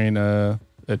was wearing a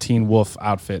Teen Wolf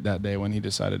outfit that day when he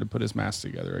decided to put his mask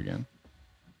together again.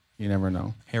 You never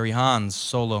know. Harry Hans,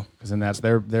 Solo. Because then that's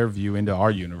their view into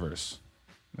our universe.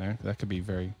 That could be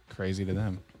very crazy to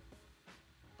them.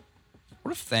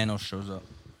 What if Thanos shows up?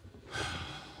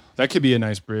 That could be a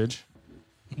nice bridge.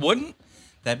 Wouldn't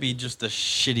that be just the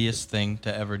shittiest thing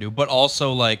to ever do? But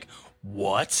also, like,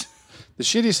 what? The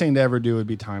shittiest thing to ever do would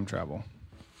be time travel.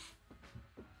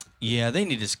 Yeah, they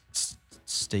need to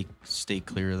stay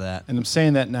clear of that. And I'm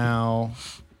saying that now,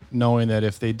 knowing that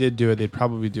if they did do it, they'd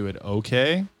probably do it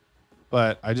okay.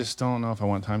 But I just don't know if I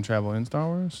want time travel in Star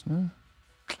Wars. I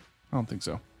don't think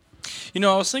so. You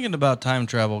know, I was thinking about time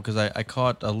travel because I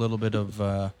caught a little bit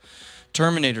of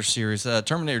Terminator series.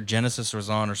 Terminator Genesis was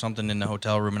on or something in the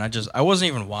hotel room, and I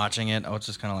wasn't even watching it. I was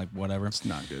just kind of like, whatever. It's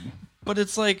not good. But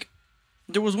it's like,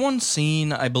 There was one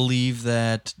scene, I believe,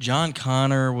 that John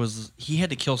Connor he had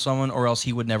to kill someone or else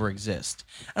he would never exist.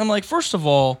 And I'm like, first of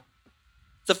all,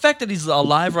 the fact that he's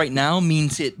alive right now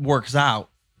means it works out.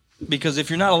 Because if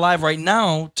you're not alive right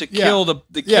now to kill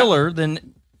the killer,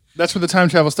 then... That's where the time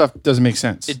travel stuff doesn't make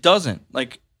sense. It doesn't.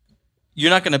 Like, you're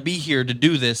not going to be here to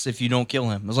do this if you don't kill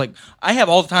him. It's like, I have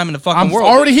all the time in the fucking world.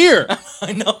 I'm already here.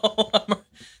 I know.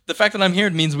 The fact that I'm here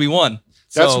means we won.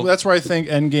 That's where I think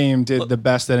Endgame did the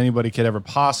best that anybody could ever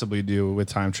possibly do with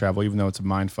time travel, even though it's a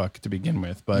mindfuck to begin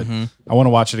with. But I want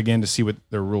to watch it again to see what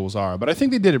their rules are. But I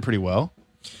think they did it pretty well.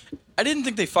 I didn't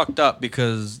think they fucked up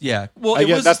because, well, I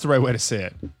guess that's the right way to say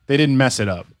it. They didn't mess it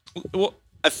up. Well,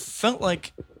 I felt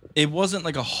like it wasn't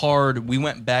like a hard, we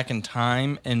went back in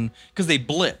time and because they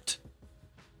blipped.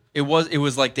 It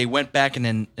was like they went back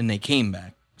and they came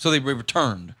back. So they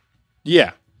returned.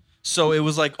 Yeah. So it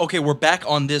was like, okay, we're back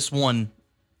on this one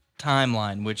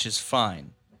timeline, which is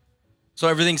fine. So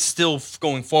everything's still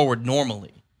going forward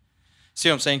normally. See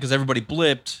what I'm saying? Because everybody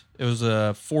blipped. It was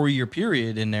a 4-year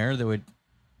period in there that would...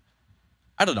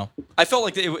 I don't know. I felt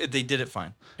like they did it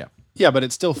fine. Yeah. Yeah, but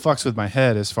it still fucks with my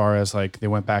head as far as like they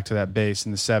went back to that base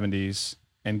in the 70s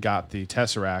and got the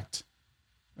Tesseract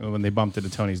when they bumped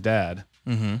into Tony's dad.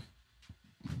 Mm-hmm.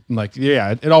 I'm like,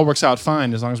 yeah, it all works out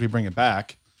fine as long as we bring it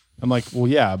back. I'm like, well,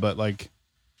 yeah, but like,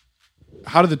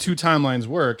 how do the two timelines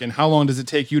work, and how long does it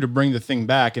take you to bring the thing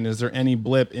back? And is there any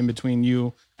blip in between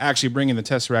you actually bringing the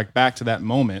Tesseract back to that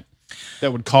moment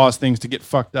that would cause things to get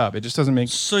fucked up? It just doesn't make.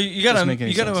 So you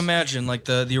gotta imagine like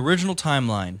the original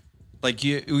timeline. Like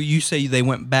you say they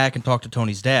went back and talked to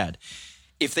Tony's dad.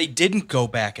 If they didn't go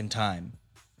back in time,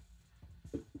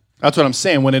 that's what I'm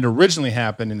saying. When it originally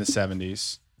happened in the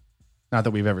 70s, not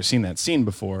that we've ever seen that scene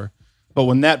before, but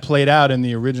when that played out in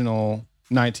the original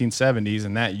 1970s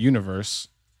in that universe,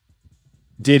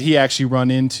 did he actually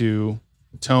run into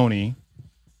Tony,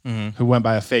 who went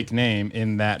by a fake name,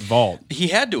 in that vault? He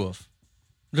had to have.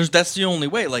 That's the only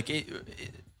way. Like it's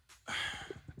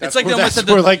like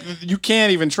like you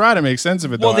can't even try to make sense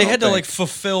of it. Well, they had to like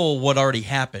fulfill what already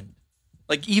happened.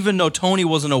 Like even though Tony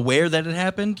wasn't aware that it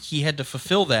happened, he had to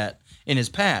fulfill that in his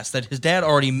past. That his dad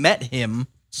already met him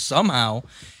somehow.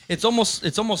 It's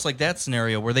almost like that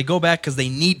scenario where they go back because they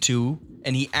need to,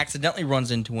 and he accidentally runs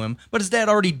into him, but his dad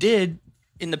already did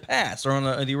in the past or on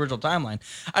the original timeline.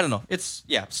 I don't know. It's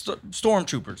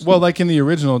stormtroopers. Well, like in the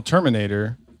original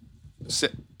Terminator,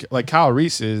 like Kyle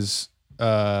Reese is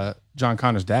John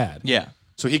Connor's dad. Yeah.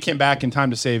 So he came back in time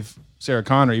to save Sarah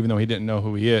Connor, even though he didn't know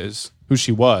who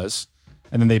she was,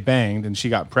 and then they banged, and she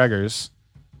got preggers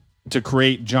to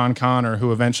create John Connor,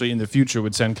 who eventually in the future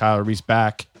would send Kyle Reese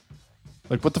back.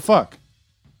 Like, what the fuck?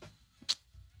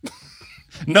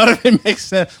 None of it makes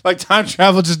sense. Like, time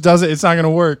travel just does it. It's not going to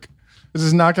work. This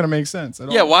is not going to make sense at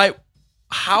all. Yeah, why?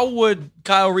 How would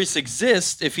Kyle Reese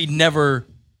exist if he never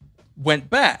went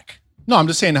back? No, I'm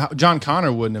just saying John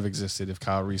Connor wouldn't have existed if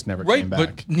Kyle Reese never came back.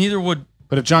 But neither would...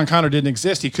 But if John Connor didn't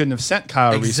exist, he couldn't have sent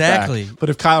Kyle Reese back. But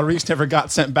if Kyle Reese never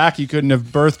got sent back, he couldn't have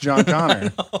birthed John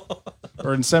Connor.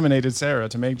 Or inseminated Sarah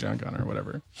to make John Connor or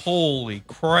whatever. Holy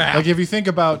crap. Like if you think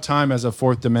about time as a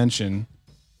fourth dimension,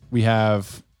 we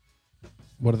have...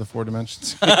 What are the 4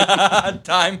 dimensions?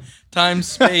 Time,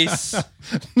 space.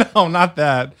 No, not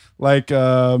that. Like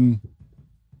an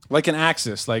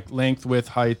axis, like length, width,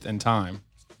 height, and time.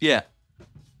 Yeah.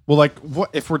 Well, like, what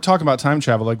if we're talking about time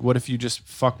travel? Like, what if you just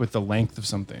fuck with the length of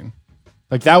something?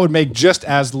 Like, that would make just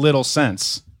as little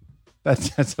sense.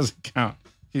 That doesn't count.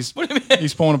 He's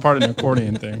pulling apart an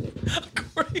accordion thing.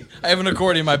 I have an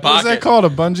accordion in my pocket. What's that called? A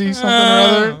bungee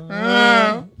something or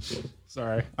other?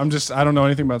 Sorry, I don't know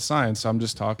anything about science, so I'm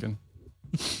just talking.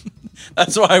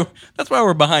 That's why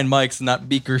we're behind mics and not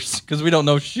beakers, because we don't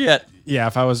know shit. Yeah,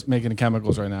 if I was making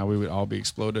chemicals right now, we would all be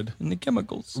exploded. In the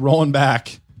chemicals. Rolling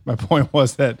back, my point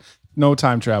was that no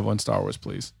time travel in Star Wars,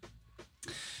 please.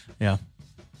 Yeah.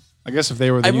 I guess if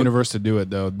they were the universe to do it,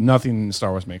 though, nothing in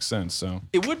Star Wars makes sense. So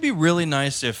it would be really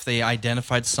nice if they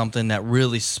identified something that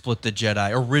really split the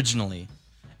Jedi originally,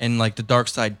 and like the dark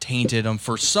side tainted them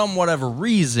for some whatever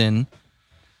reason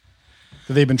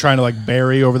that they've been trying to like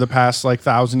bury over the past like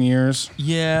 1,000 years.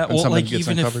 Yeah, well, like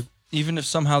even if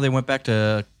somehow they went back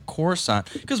to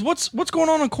Coruscant, because what's going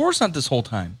on Coruscant this whole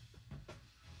time?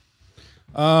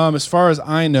 As far as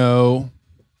I know,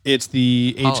 it's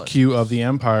the HQ of the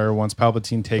Empire once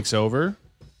Palpatine takes over.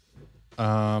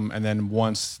 And then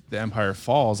once the Empire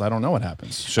falls, I don't know what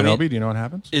happens. Shinobi, do you know what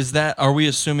happens? Are we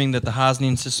assuming that the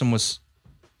Hosnian system was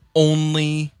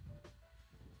only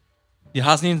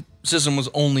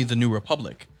the New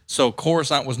Republic? So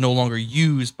Coruscant was no longer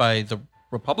used by the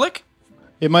Republic?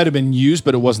 It might have been used,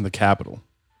 but it wasn't the capital.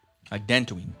 Like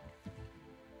Dantooine.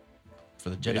 for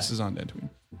the Jedi. This is on Dantooine.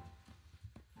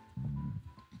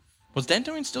 Was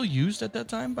Dantooine still used at that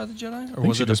time by the Jedi, or think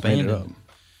was she it just made it abandoned?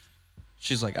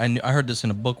 She's like, I heard this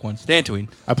in a book once. Dantooine.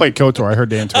 I played KOTOR. I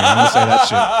heard Dantooine. I'm gonna say that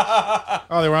shit.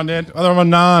 Oh, they were on Dantooine. Oh, they were on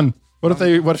Manan.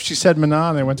 What if she said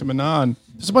Manan? They went to Manan.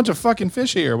 There's a bunch of fucking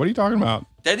fish here. What are you talking about?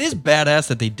 That is badass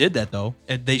that they did that though.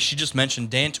 She just mentioned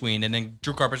Dantooine, and then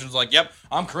Drew Carpenter was like, "Yep,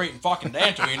 I'm creating fucking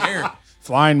Dantooine here."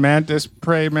 Flying mantis,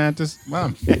 prey mantis,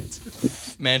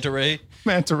 Manta ray,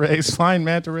 manta rays, flying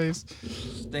manta rays,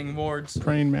 sting wards,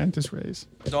 praying mantis rays,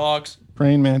 dogs,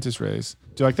 praying mantis rays.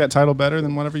 Do you like that title better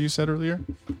than whatever you said earlier?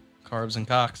 carbs and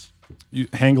cocks. You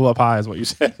hangle up high is what you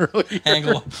said earlier.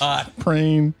 Angle up high.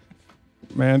 Praying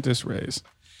mantis rays.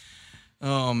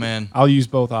 Oh man. I'll use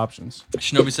both options.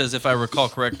 Shinobi says, if I recall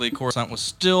correctly, Coruscant was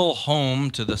still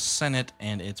home to the Senate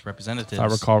and its representatives. If I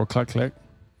recall, click.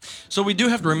 So we do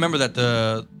have to remember that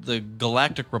the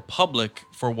Galactic Republic,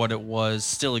 for what it was,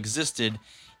 still existed,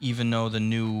 even though the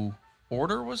New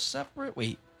Order was separate.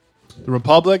 Wait. The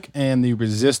Republic and the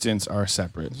Resistance are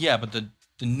separate. Yeah, but the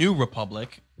New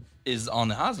Republic is on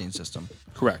the Hazian system.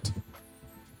 Correct.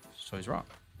 So he's wrong.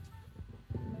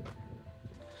 New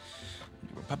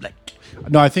Republic.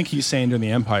 No, I think he's saying during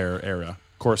the Empire era,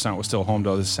 Coruscant was still home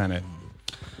to the Senate.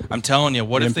 I'm telling you,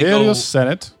 what if they Imperial go?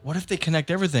 Senate. What if they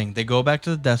connect everything? They go back to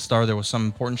the Death Star. There was some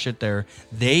important shit there.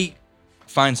 They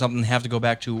find something they have to go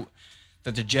back to.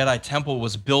 That the Jedi Temple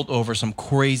was built over some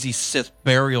crazy Sith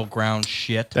burial ground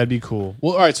shit. That'd be cool.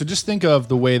 Well, all right. So just think of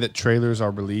the way that trailers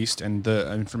are released and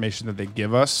the information that they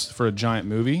give us for a giant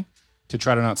movie to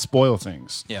try to not spoil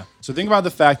things. Yeah. So think about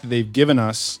the fact that they've given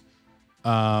us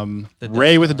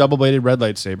Rey with a double-bladed red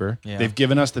lightsaber. Yeah. They've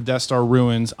given us the Death Star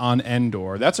ruins on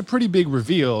Endor. That's a pretty big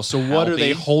reveal. So what are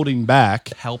they holding back?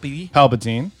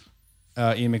 Palpatine,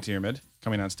 Ian McDiarmid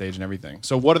coming on stage and everything.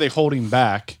 So what are they holding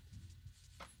back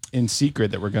in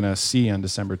secret that we're going to see on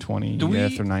December 20th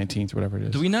or 19th, whatever it is?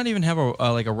 Do we not even have a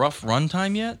rough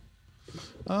runtime yet?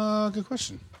 Good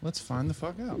question. Let's find the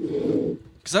fuck out.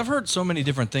 Because I've heard so many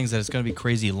different things that it's going to be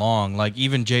crazy long. Like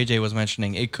even JJ was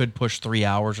mentioning it could push 3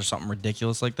 hours or something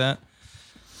ridiculous like that.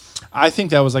 I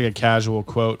think that was like a casual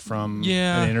quote from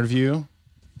an interview.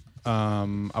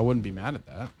 I wouldn't be mad at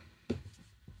that.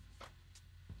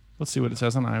 Let's see what it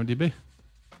says on IMDb.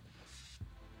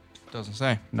 Doesn't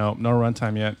say. No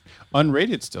runtime yet.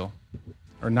 Unrated still.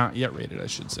 Or not yet rated, I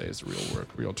should say, is the real word,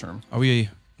 real term. Are we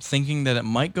thinking that it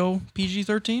might go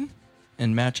PG-13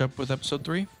 and match up with Episode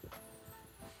 3?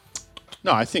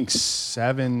 No, I think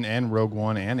 7 and Rogue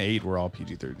One and 8 were all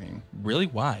PG-13. Really?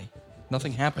 Why?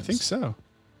 Nothing happens. I think so.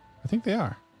 I think they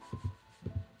are.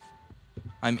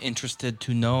 I'm interested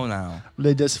to know now.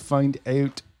 Let us find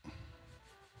out.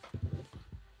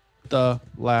 The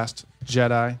Last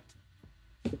Jedi.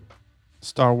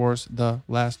 Star Wars, The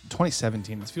Last...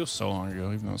 2017. This feels so long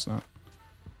ago, even though it's not.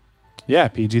 Yeah,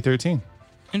 PG-13.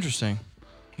 Interesting.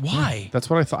 Why? That's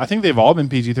what I thought. I think they've all been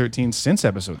PG-13 since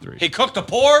Episode 3. He cooked the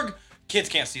porg. Kids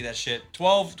can't see that shit.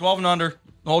 12 and under.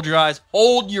 Hold your eyes.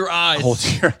 Hold your eyes.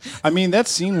 I mean, that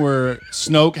scene where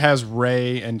Snoke has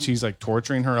Rey and she's like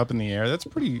torturing her up in the air, that's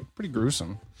pretty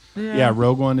gruesome. Yeah,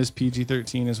 Rogue One is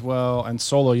PG-13 as well. And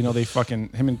Solo, him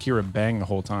and Kira bang the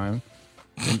whole time.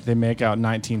 They make out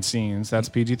 19 scenes. That's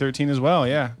PG-13 as well.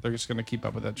 Yeah, they're just going to keep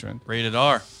up with that trend. Rated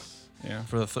R. Yeah.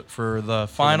 For the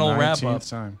final wrap up.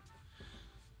 Time.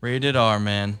 Rated R,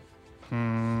 man.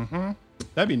 Mm-hmm.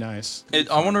 That'd be nice.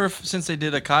 I wonder if, since they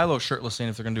did a Kylo shirtless scene,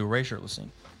 if they're going to do a Rey shirtless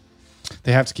scene.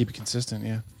 They have to keep it consistent,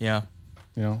 yeah.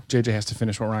 Yeah. JJ has to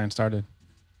finish what Ryan started.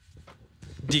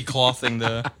 Declothing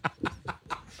the...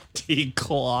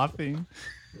 Declothing?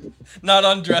 Not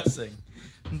undressing.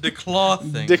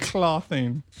 Declothing.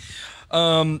 Declothing.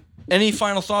 Any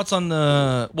final thoughts on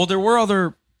the... Well, there were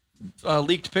other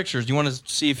leaked pictures. Do you want to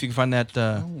see if you can find that...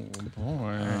 Oh,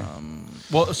 boy.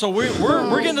 Well, so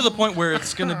we're getting to the point where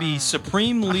it's going to be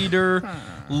Supreme Leader,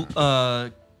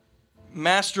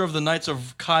 Master of the Knights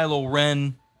of Kylo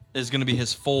Ren is going to be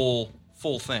his full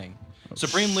thing.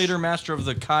 Supreme Leader, Master of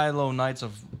the Kylo Knights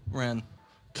of Ren.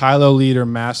 Kylo Leader,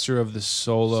 Master of the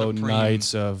Solo Supreme.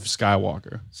 Knights of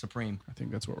Skywalker. Supreme. I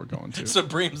think that's what we're going to.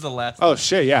 Supreme's the last. Oh,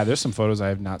 shit, yeah. There's some photos I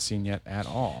have not seen yet at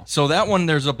all. So that one,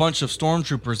 there's a bunch of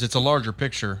stormtroopers. It's a larger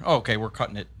picture. Oh, okay, we're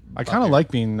cutting it. I kind of like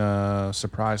being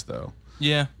surprised, though.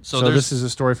 Yeah. So this is a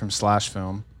story from Slash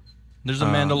Film. There's a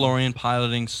Mandalorian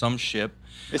piloting some ship.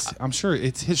 I'm sure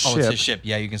it's his ship. Oh, it's his ship.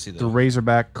 Yeah, you can see that. The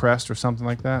Razorback Crest or something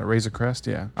like that. Razor Crest,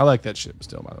 yeah. I like that ship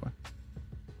still, by the way.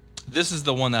 This is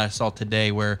the one that I saw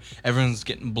today where everyone's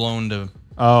getting blown to...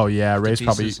 Oh, yeah. Rey's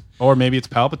probably... Or maybe it's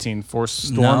Palpatine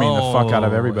storming the fuck out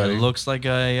of everybody. It looks like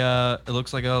a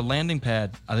landing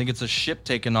pad. I think it's a ship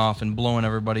taking off and blowing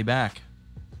everybody back.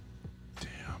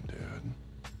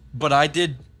 But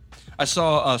I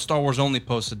saw Star Wars Only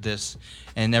posted this,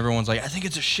 and everyone's like, I think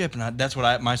it's a ship. And that's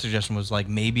what my suggestion was, like,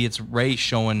 maybe it's Rey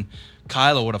showing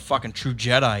Kylo what a fucking true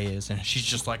Jedi is. And she's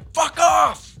just like, fuck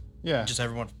off! Yeah. Just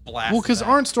everyone blasts. Well, because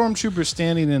aren't stormtroopers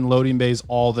standing in loading bays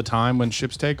all the time when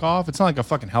ships take off? It's not like a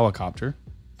fucking helicopter.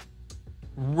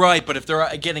 Right, but if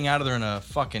they're getting out of there in a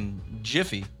fucking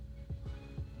jiffy.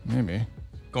 Maybe.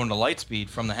 Going to light speed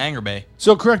from the hangar bay.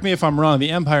 So correct me if I'm wrong. The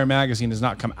Empire magazine has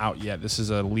not come out yet. This is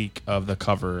a leak of the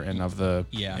cover and of the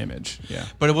image. Yeah.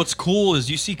 But what's cool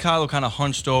is you see Kylo kind of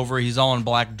hunched over. He's all in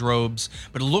black robes,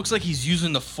 but it looks like he's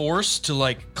using the Force to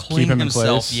like cling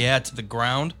himself, to the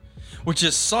ground, which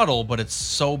is subtle, but it's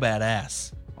so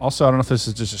badass. Also, I don't know if this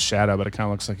is just a shadow, but it kind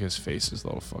of looks like his face is a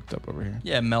little fucked up over here.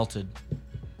 Yeah, melted.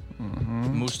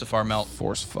 Mm-hmm. Mustafar melt.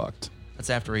 Force fucked. That's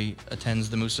after he attends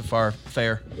the Mustafar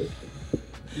fair.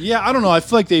 Yeah, I don't know. I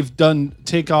feel like they've done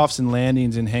takeoffs and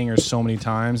landings in hangars so many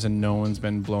times, and no one's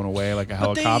been blown away like a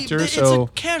helicopter. It's so a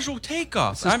casual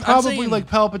takeoff. It's probably saying, like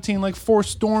Palpatine, like Force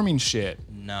storming shit.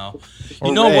 No, or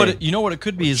you know Rey. You know what it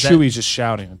could be is Chewie's just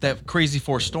shouting. That crazy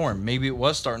Force storm. Maybe it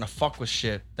was starting to fuck with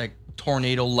shit. That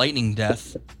tornado lightning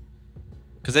death.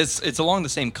 Because it's along the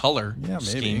same color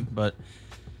scheme. But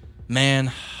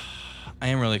man, I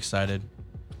am really excited.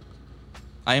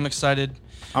 I'm excited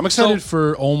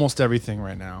for almost everything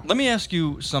right now. Let me ask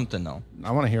you something, though.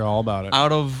 I want to hear all about it.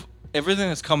 Out of everything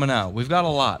that's coming out, we've got a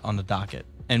lot on the docket.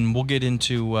 And we'll get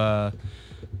into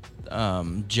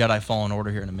Jedi Fallen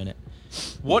Order here in a minute.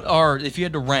 What are, if you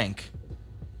had to rank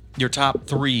your top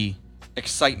 3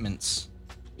 excitements,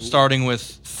 starting with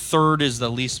third is the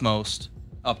least most,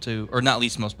 up to, or not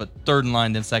least most, but third in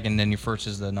line, then second, then your first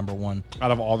is the number 1.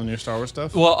 Out of all the new Star Wars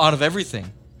stuff? Well, out of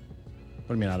everything.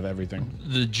 What do you mean out of everything?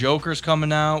 The Joker's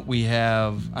coming out. We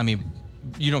have, I mean,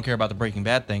 you don't care about the Breaking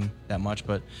Bad thing that much,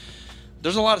 but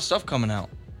there's a lot of stuff coming out.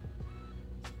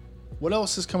 What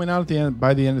else is coming out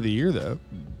by the end of the year, though?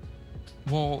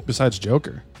 Well, besides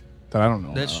Joker, that I don't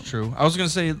know. That's true. I was gonna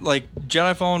say like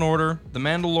Jedi Fallen Order, The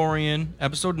Mandalorian,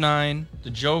 Episode 9, The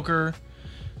Joker.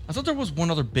 I thought there was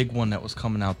one other big one that was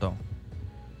coming out though.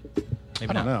 Maybe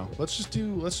I don't know. Let's just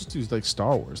do like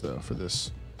Star Wars though for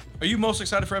this. Are you most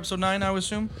excited for Episode 9, I would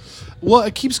assume? Well,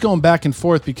 it keeps going back and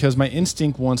forth because my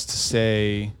instinct wants to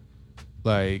say,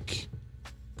 like...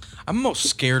 I'm most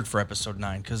scared for Episode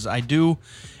 9 because I do...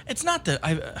 It's not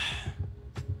that...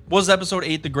 Was Episode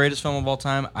 8 the greatest film of all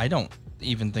time? I don't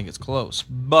even think it's close,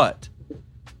 but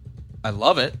I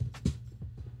love it.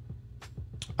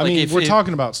 I mean, we're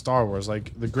talking about Star Wars,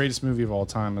 like the greatest movie of all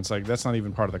time. It's like, that's not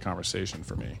even part of the conversation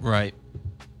for me. Right.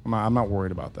 I'm not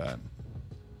worried about that.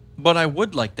 But I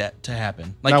would like that to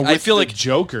happen. Like now, I feel like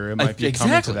Joker, it might be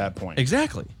coming to that point.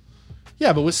 Exactly.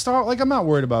 Yeah, but with Star, like I'm not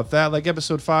worried about that. Like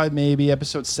Episode 5, maybe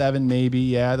Episode 7, maybe.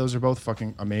 Yeah, those are both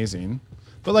fucking amazing.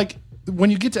 But like when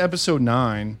you get to Episode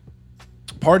 9,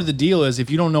 part of the deal is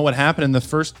if you don't know what happened in the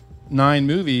first 9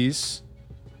 movies,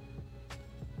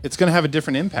 it's going to have a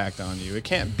different impact on you. It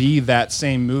can't be that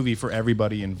same movie for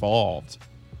everybody involved.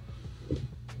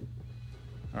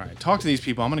 All right, talk to these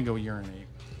people. I'm going to go urinate.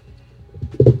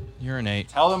 Urinate.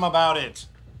 Tell them about it.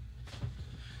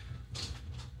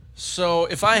 So,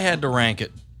 if I had to rank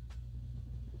it,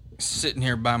 sitting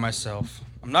here by myself,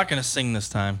 I'm not going to sing this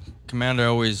time. Commander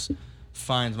always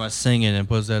finds my singing and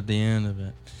puts at the end of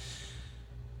it.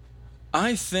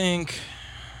 I think...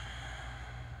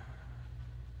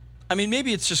 I mean,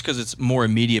 maybe it's just because it's more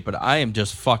immediate, but I am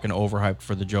just fucking overhyped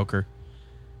for the Joker.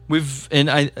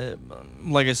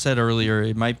 Like I said earlier,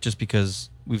 it might just because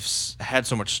we've had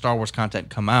so much Star Wars content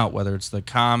come out, whether it's the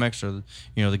comics or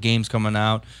the games coming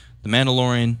out, The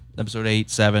Mandalorian, Episode 8,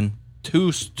 7, two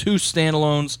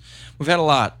standalones. We've had a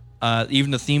lot.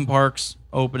 Even the theme parks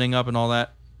opening up and all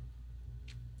that.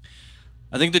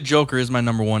 I think the Joker is my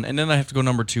number 1, and then I have to go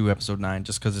number 2, Episode 9,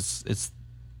 just because it's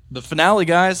the finale,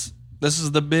 guys. This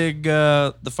is the big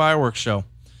the fireworks show.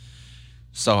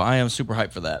 So I am super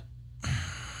hyped for that.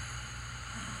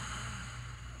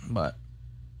 But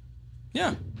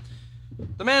yeah.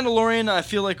 The Mandalorian, I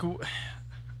feel like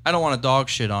I don't want to dog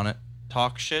shit on it.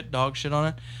 Dog shit on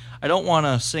it. I don't want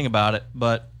to sing about it,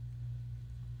 but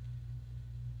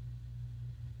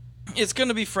it's going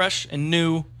to be fresh and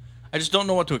new. I just don't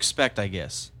know what to expect, I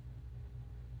guess.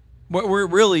 We're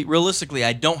realistically,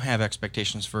 I don't have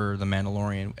expectations for The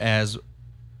Mandalorian. As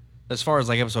far as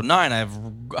like Episode 9, I have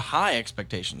high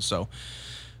expectations. So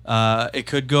it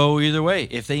could go either way.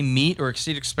 If they meet or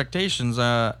exceed expectations,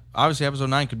 obviously Episode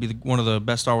 9 could be one of the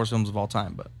best Star Wars films of all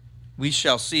time. But we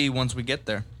shall see once we get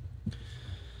there.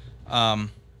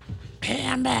 Hey,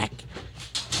 I'm back.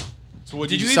 So what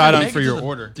did you decide on for your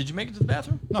order? Did you make it to the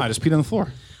bathroom? No, I just peed on the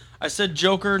floor. I said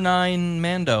Joker 9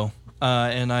 Mando,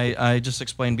 and I just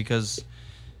explained because,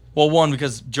 well, one,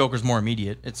 because Joker's more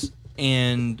immediate.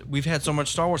 And we've had so much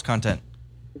Star Wars content,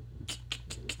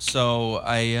 so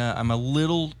I'm a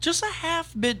little, just a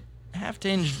half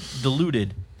tinge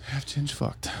diluted. Half tinge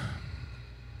fucked.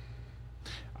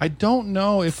 I don't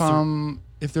know if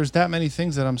there's that many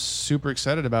things that I'm super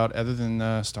excited about other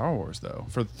than Star Wars though.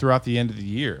 Throughout the end of the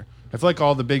year, I feel like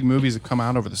all the big movies have come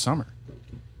out over the summer.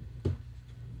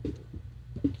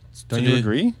 Don't you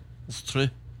agree? It's true.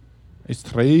 It's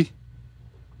three.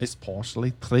 It's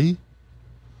partially three.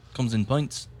 Comes in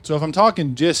pints. So if I'm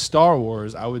talking just Star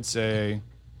Wars, I would say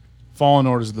Fallen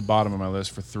Order's at the bottom of my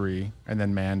list for 3, and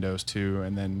then Mando's 2,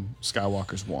 and then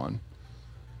Skywalker's 1.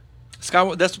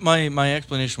 That's my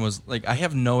explanation was, like, I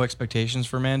have no expectations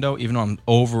for Mando, even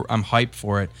though I'm hyped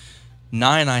for it.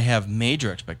 9, I have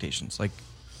major expectations. Like,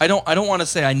 I don't want to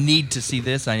say I need to see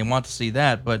this, I want to see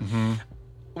that, but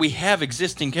we have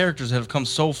existing characters that have come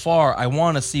so far. I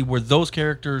want to see where those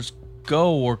characters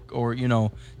go or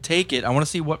take it. I want to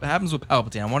see what happens with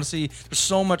Palpatine. I want to see, there's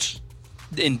so much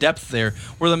in depth there,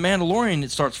 where the Mandalorian,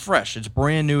 it starts fresh. It's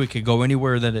brand new. It could go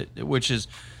anywhere which is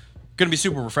going to be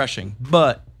super refreshing.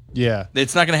 But yeah,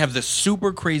 it's not going to have the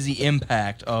super crazy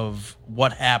impact of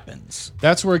what happens.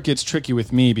 That's where it gets tricky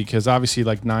with me, because obviously,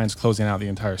 like, 9's closing out the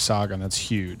entire saga, and that's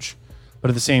huge. But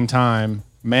at the same time,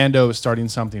 Mando is starting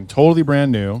something totally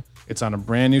brand new. It's on a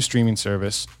brand new streaming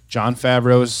service. Jon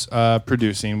Favreau's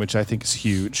producing, which I think is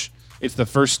huge. It's the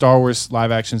first Star Wars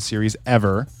live-action series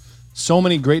ever. So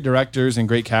many great directors and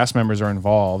great cast members are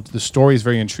involved. The story is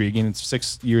very intriguing. It's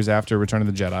 6 years after Return of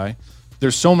the Jedi.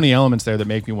 There's so many elements there that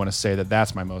make me want to say that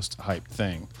that's my most hyped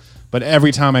thing. But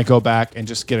every time I go back and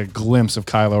just get a glimpse of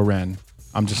Kylo Ren,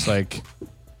 I'm just like,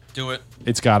 do it.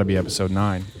 It's got to be Episode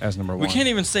 9 as number 1. We can't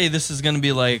even say this is going to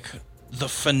be like the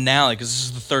finale, because this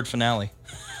is the third finale.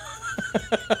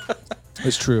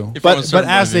 It's true. But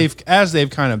as they've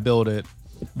kind of built it,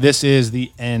 this is the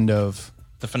end of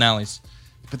the finales.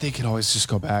 But they could always just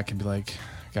go back and be like,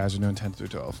 guys, we're doing 10 through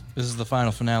 12. This is the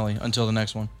final finale until the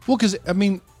next one. Well, because, I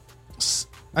mean,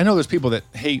 I know there's people that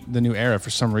hate the new era for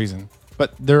some reason,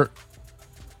 but there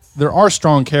are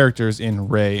strong characters in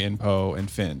Rey and Poe and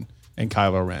Finn and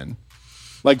Kylo Ren.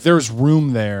 Like, there's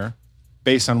room there,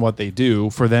 based on what they do,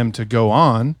 for them to go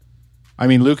on. I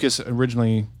mean, Lucas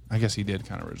originally, I guess he did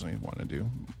kind of originally want to do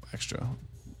extra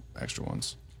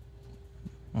ones.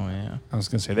 Oh, yeah. I was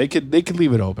going to say, they could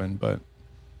leave it open, but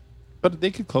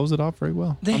they could close it off very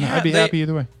well. I'd be happy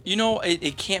either way.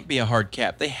 It can't be a hard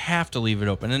cap. They have to leave it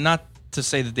open. And not to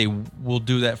say that they will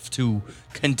do that to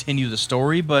continue the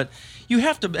story, but you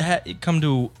have to come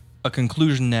to a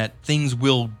conclusion that things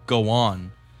will go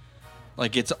on.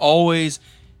 Like, it's always,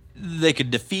 they could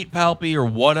defeat Palpy or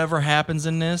whatever happens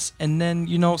in this, and then,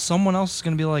 someone else is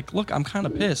going to be like, look, I'm kind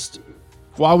of pissed.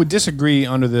 Well, I would disagree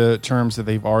under the terms that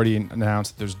they've already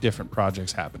announced that there's different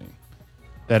projects happening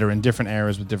that are in different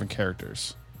eras with different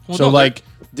characters. Well,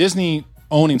 Disney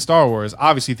owning Star Wars,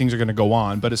 obviously things are going to go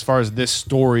on, but as far as this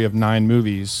story of 9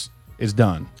 movies is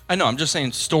done. I know, I'm just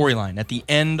saying storyline. At the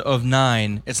end of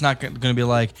 9, it's not going to be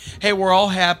like, hey, we're all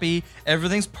happy,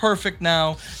 everything's perfect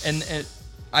now, and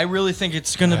I really think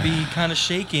it's going to be kind of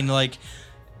shaking. Like,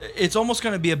 it's almost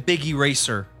going to be a big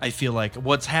eraser, I feel like.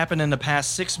 What's happened in the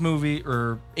past 8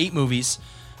 movies,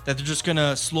 that they're just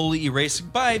gonna slowly erase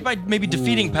by maybe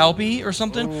defeating Palpy or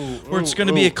something, where it's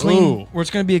gonna be a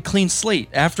clean slate.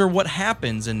 After what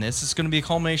happens in this, it's gonna be a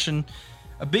culmination,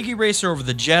 a big eraser over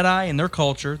the Jedi and their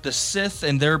culture, the Sith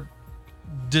and their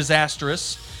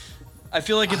disastrous. I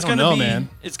feel like it's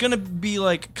gonna be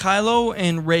like Kylo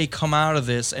and Rey come out of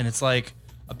this, and it's like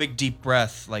a big deep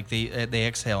breath, like they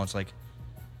exhale. And it's like,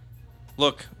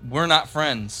 look, we're not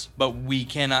friends, but we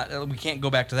can't go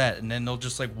back to that, and then they'll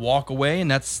just like walk away,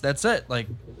 and that's it. Like,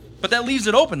 but that leaves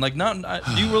it open. Like,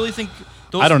 do you really think?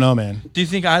 I don't know, man. Do you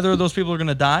think either of those people are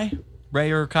gonna die, Rey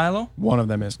or Kylo? One of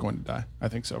them is going to die. I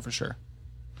think so for sure.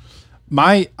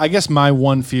 I guess my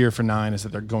one fear for 9 is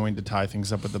that they're going to tie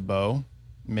things up with a bow,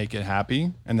 make it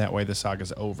happy, and that way the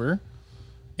saga's over.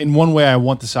 In one way, I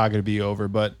want the saga to be over,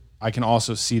 but I can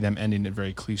also see them ending it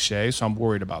very cliche, so I'm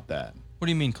worried about that. What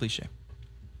do you mean cliche?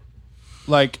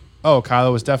 Like, oh,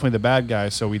 Kylo was definitely the bad guy,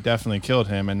 so we definitely killed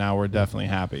him, and now we're definitely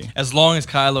happy. As long as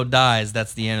Kylo dies,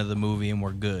 that's the end of the movie, and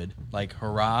we're good. Like,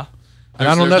 hurrah. And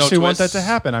I don't necessarily want that to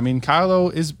happen. I mean,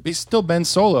 Kylo is still Ben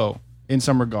Solo in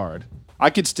some regard. I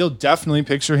could still definitely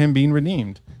picture him being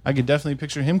redeemed. I could definitely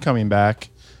picture him coming back.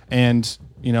 And,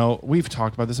 we've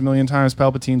talked about this a million times.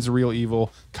 Palpatine's the real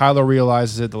evil. Kylo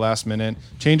realizes it at the last minute,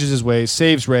 changes his ways,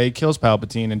 saves Rey, kills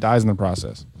Palpatine, and dies in the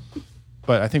process.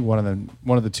 But I think one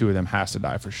of the two of them has to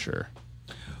die for sure.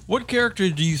 What character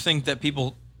do you think that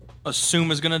people assume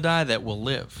is going to die that will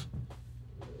live?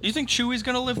 Do you think Chewie's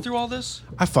going to live through all this?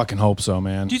 I fucking hope so,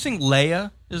 man. Do you think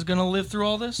Leia is going to live through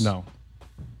all this? No.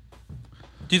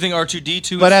 Do you think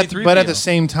R2-D2 But and at C-3PO? but at the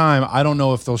same time, I don't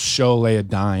know if they'll show Leia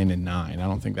dying in 9. I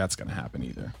don't think that's going to happen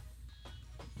either.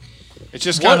 It's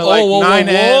just kind of like 9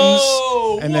 ends,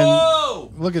 and then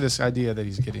look at this idea that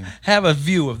he's getting. Have a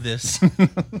view of this.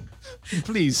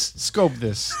 Please scope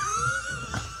this.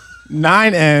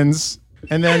 9 ends,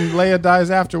 and then Leia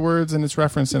dies afterwards, and it's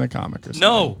referenced in a comic or something.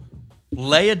 No.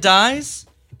 Leia dies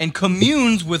and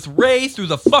communes with Rey through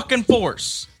the fucking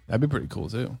Force. That'd be pretty cool,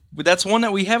 too. But that's one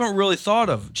that we haven't really thought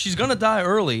of. She's going to die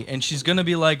early, and she's going to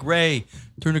be like, Rey,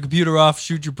 turn the computer off,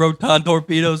 shoot your proton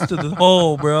torpedoes to the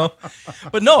hole, bro.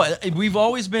 But no, we've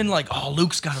always been like, oh,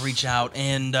 Luke's got to reach out,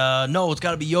 and no, it's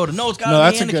got to be Yoda. No, it's got to be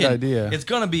Anakin. That's a good idea. It's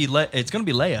going to be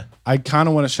Leia. I kind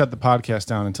of want to shut the podcast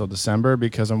down until December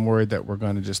because I'm worried that we're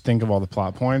going to just think of all the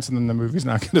plot points, and then the movie's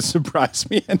not going to surprise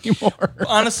me anymore.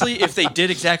 Honestly, if they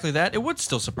did exactly that, it would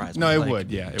still surprise me. No, it would,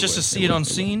 yeah. Just to see it on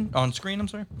screen, I'm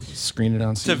sorry. Screen it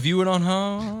on screen. To view it on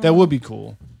home. That would be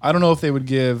cool. I don't know if they would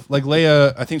give like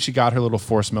Leia. I think she got her little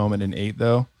Force moment in 8,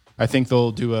 though. I think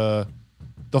they'll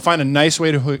find a nice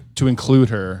way to include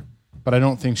her, but I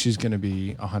don't think she's going to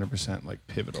be 100% like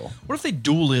pivotal. What if they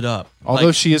duel it up?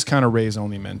 Although she is kind of Rey's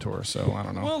only mentor, so I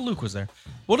don't know. Well, Luke was there.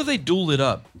 What if they duel it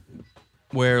up,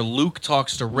 where Luke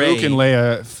talks to Rey? Luke and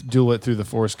Leia duel it through the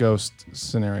Force Ghost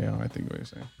scenario. I think what you're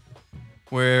saying.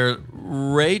 Where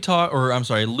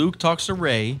Luke talks to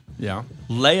Rey. Yeah.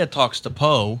 Leia talks to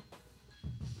Poe.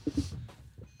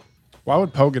 Why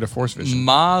would Poe get a Force vision?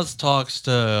 Maz talks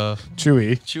to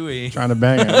Chewie. Trying to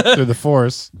bang him through the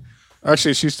Force.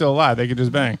 Actually, she's still alive. They could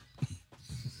just bang.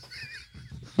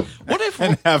 What if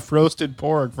and have roasted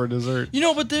pork for dessert? You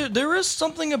know, but there is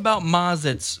something about Maz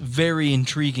that's very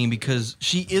intriguing because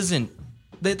she isn't.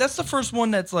 That's the first one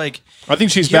that's like. I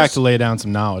think she's back to lay down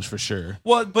some knowledge for sure.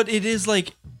 Well, but it is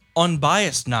like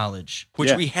unbiased knowledge,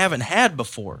 which we haven't had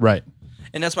before. Right.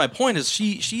 And that's my point is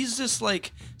she's this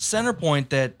like center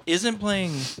point that isn't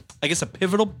playing, I guess, a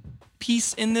pivotal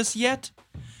piece in this yet.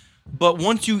 But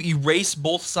once you erase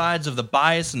both sides of the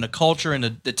bias and the culture and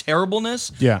the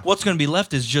terribleness, what's going to be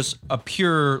left is just a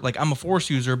pure, like, I'm a Force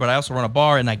user, but I also run a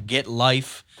bar and I get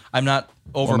life. I'm not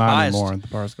over biased. Not anymore. The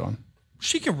bar's gone.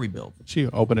 She can rebuild. She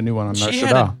opened a new one on Nar Shaddaa. She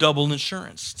had a double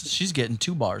insurance. She's getting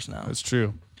 2 bars now. That's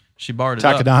true. She barred it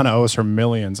up. Takodana owes her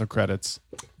millions of credits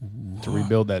to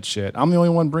rebuild that shit. I'm the only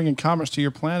one bringing commerce to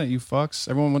your planet, you fucks.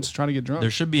 Everyone wants to try to get drunk.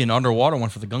 There should be an underwater one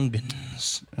for the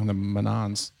Gungans. And the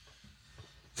Manons.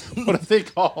 What are they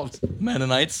called?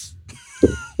 Mennonites.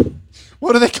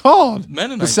 What are they called?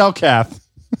 Mennonites. The Selkath.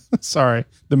 Sorry.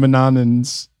 The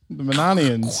Menonians. The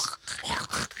Menonians.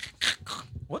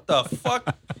 What the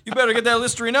fuck? You better get that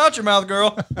Listerine out your mouth,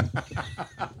 girl.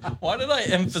 Why did I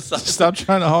emphasize Stop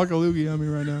trying to hawk a loogie on me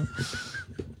right now.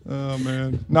 Oh,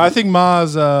 man. No, I think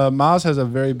Maz has a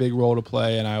very big role to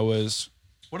play, and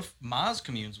What if Maz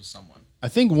communes with someone? I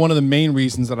think one of the main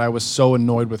reasons that I was so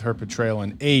annoyed with her portrayal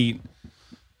in 8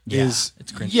 is...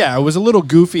 it's cringy. Yeah, it was a little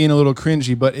goofy and a little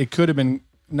cringy, but it could have been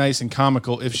nice and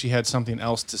comical if she had something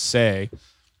else to say.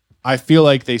 I feel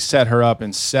like they set her up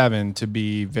in 7 to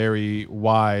be very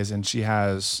wise, and she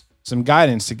has some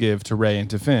guidance to give to Rey and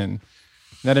to Finn.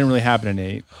 That didn't really happen in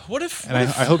 8. What if? And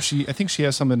I think she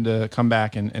has something to come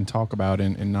back and talk about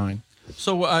in 9.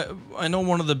 So I know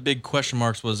one of the big question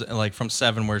marks was like from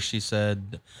 7 where she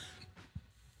said,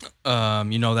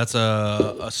 that's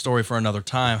a story for another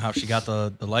time, how she got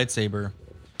the lightsaber.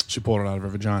 She pulled it out of her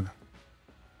vagina.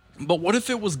 But what if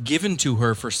it was given to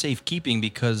her for safekeeping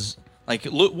because... Like,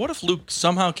 what if Luke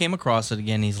somehow came across it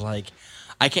again? He's like,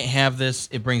 I can't have this.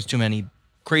 It brings too many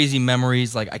crazy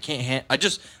memories. Like, I can't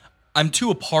I'm too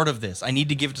a part of this. I need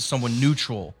to give it to someone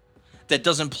neutral that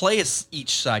doesn't play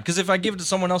each side. Because if I give it to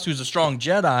someone else who's a strong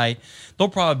Jedi, they'll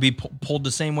probably be pulled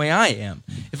the same way I am.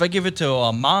 If I give it to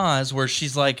Maz, where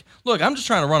she's like, look, I'm just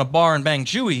trying to run a bar and bang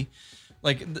Chewie,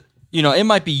 like, it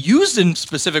might be used in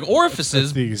specific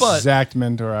orifices. That's the exact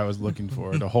mentor I was looking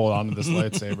for to hold on to this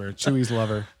lightsaber. Chewie's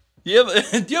lover.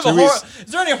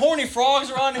 Is there any horny frogs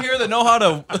around here that know how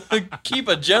to keep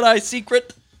a Jedi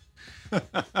secret?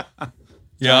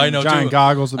 Yeah, I know. Giant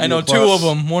goggles. I know 2 of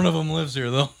them. One of them lives here,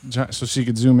 though. So she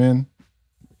could zoom in.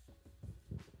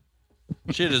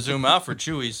 She had to zoom out for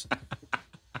Chewie's.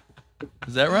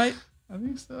 Is that right? I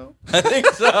think so. I think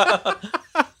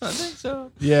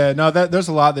so. Yeah, no, there's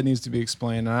a lot that needs to be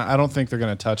explained. I don't think they're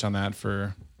going to touch on that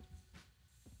for...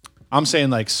 I'm saying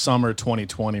like summer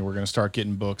 2020, we're going to start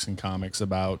getting books and comics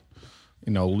about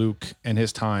Luke and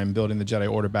his time building the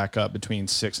Jedi Order back up between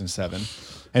 6 and 7,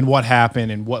 and what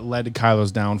happened and what led to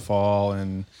Kylo's downfall,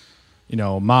 and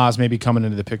Maz maybe coming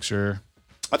into the picture.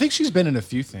 I think she's been in a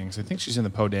few things. I think she's in the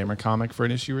Poe Dameron comic for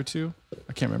an issue or two.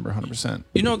 I can't remember 100%.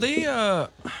 They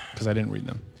because I didn't read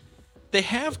them. They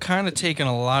have kind of taken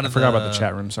a lot of. I forgot about the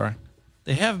chat room. Sorry.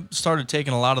 They have started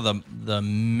taking a lot of the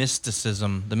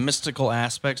mysticism, the mystical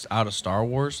aspects out of Star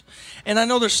Wars, and I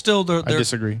know they're still. I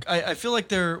disagree. I feel like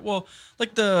they're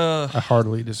I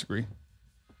heartily disagree.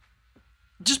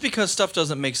 Just because stuff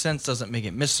doesn't make sense doesn't make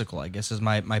it mystical, I guess, is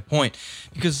my point.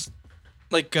 Because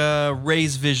like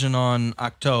Rey's vision on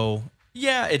Ahch-To,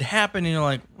 yeah, it happened, and you're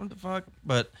like, what the fuck?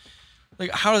 But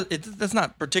like, that's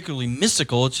not particularly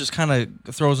mystical. It just kind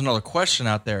of throws another question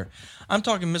out there. I'm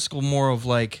talking mystical more of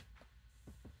like,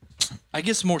 I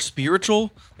guess more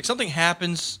spiritual. Like something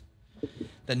happens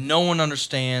that no one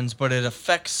understands, but it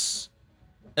affects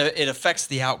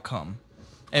the outcome.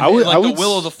 And the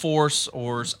will of the Force,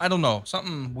 or I don't know,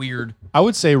 something weird. I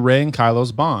would say Rey and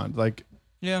Kylo's bond. Like,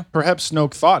 yeah, perhaps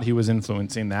Snoke thought he was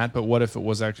influencing that, but what if it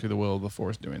was actually the will of the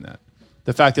Force doing that?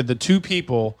 The fact that the two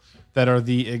people that are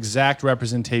the exact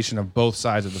representation of both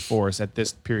sides of the Force at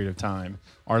this period of time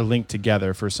are linked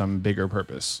together for some bigger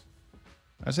purpose.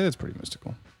 I say that's pretty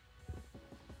mystical.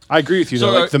 I agree with you,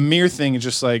 though. Like, the mere thing is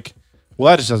just like,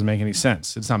 well, that just doesn't make any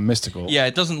sense. It's not mystical. Yeah,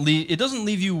 it doesn't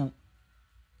leave you.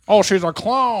 Oh, she's a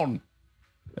clone.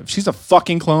 If she's a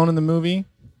fucking clone in the movie,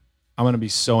 I'm gonna be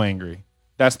so angry.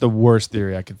 That's the worst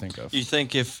theory I could think of. You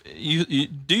think if you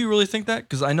do you really think that?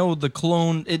 Because I know the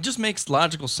clone. It just makes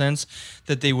logical sense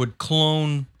that they would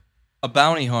clone a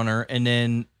bounty hunter, and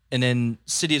then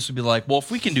Sidious would be like, well,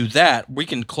 if we can do that, we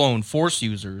can clone Force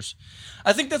users.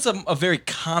 I think that's a very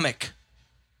comic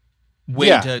way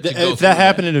to go. If that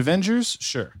happened in Avengers,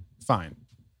 sure, fine.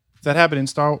 If that happened in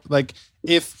Star Wars, like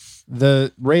if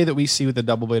the Rey that we see with the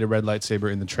double-bladed red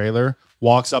lightsaber in the trailer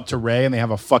walks up to Rey and they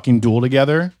have a fucking duel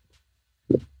together,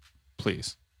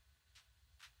 please.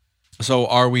 So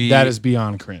are we? That is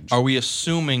beyond cringe. Are we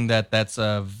assuming that that's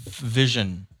a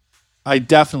vision? I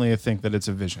definitely think that it's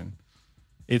a vision.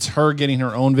 It's her getting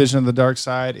her own vision of the dark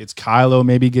side. It's Kylo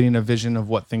maybe getting a vision of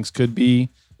what things could be.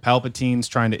 Palpatine's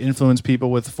trying to influence people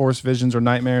with Force visions or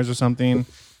nightmares or something.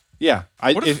 Yeah.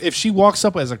 If she walks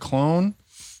up as a clone,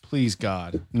 please,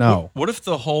 God, no. What if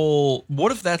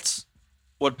that's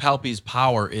what Palpy's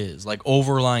power is? Like,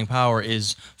 overlying power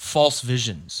is false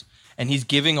visions. And he's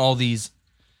giving all these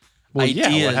ideas.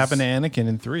 Yeah, what happened to Anakin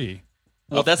in 3?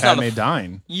 Well, that's Padme not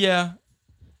dying. Yeah.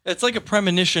 It's like a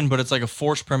premonition, but it's like a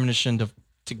forced premonition to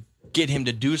get him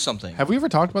to do something. Have we ever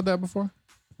talked about that before?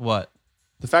 What?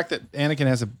 The fact that Anakin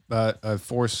has a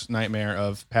Force nightmare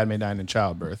of Padme dying in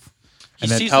childbirth. And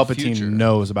then Palpatine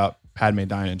knows about Padme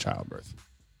dying in childbirth.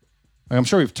 Like, I'm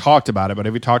sure we've talked about it, but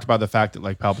have we talked about the fact that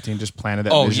like Palpatine just planted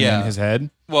that vision in his head?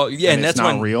 Well, yeah, and that's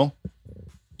not real.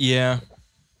 Yeah.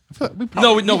 I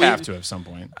feel like we have to at some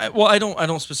point. I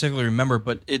don't specifically remember,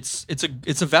 but it's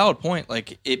a valid point.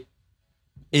 Like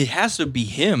it has to be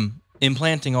him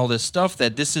implanting all this stuff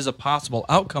that this is a possible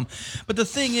outcome. But the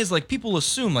thing is, like, people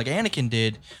assume, like Anakin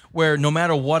did, where no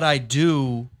matter what I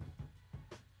do.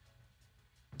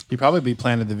 He probably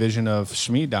planted the vision of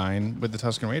Shmi dying with the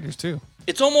Tusken Raiders too.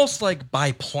 It's almost like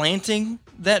by planting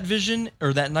that vision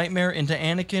or that nightmare into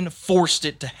Anakin, forced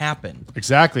it to happen.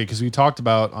 Exactly, because we talked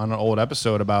about on an old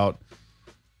episode about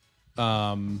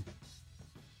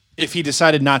if he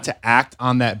decided not to act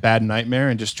on that bad nightmare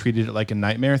and just treated it like a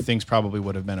nightmare, things probably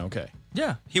would have been okay.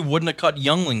 Yeah, he wouldn't have cut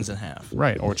younglings in half.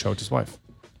 Right, or choked his wife,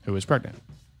 who was pregnant.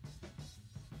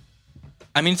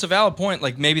 I mean, it's a valid point.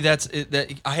 Like, maybe that's it,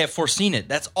 that I have foreseen it.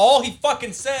 That's all he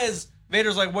fucking says.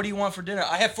 Vader's like, what do you want for dinner?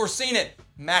 I have foreseen it.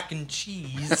 Mac and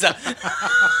cheese. I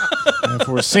have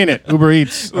foreseen it. Uber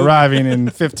Eats arriving in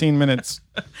 15 minutes.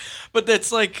 But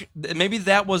that's like, maybe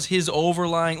that was his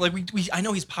overlying, like, I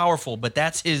know he's powerful, but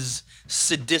that's his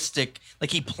sadistic,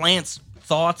 like, he plants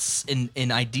thoughts and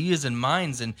ideas and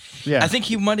minds. And I think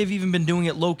he might have even been doing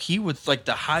it low key with, like,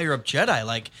 the higher up Jedi.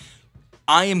 Like,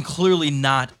 I am clearly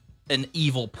not an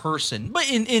evil person, but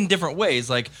in different ways.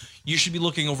 Like, you should be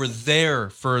looking over there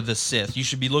for the Sith. You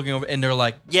should be looking over, and they're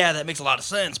like, yeah, that makes a lot of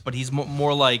sense. But he's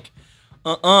more like,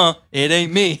 it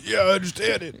ain't me. Yeah, I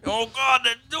understand it. Oh God,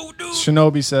 that dude.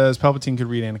 Shinobi says Palpatine could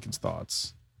read Anakin's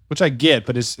thoughts, which I get.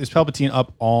 But is Palpatine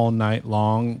up all night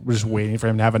long, just waiting for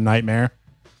him to have a nightmare?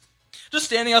 Just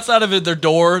standing outside of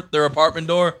their apartment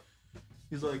door.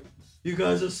 He's like, "You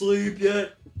guys asleep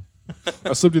yet?"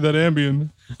 I slipped you that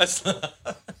Ambien.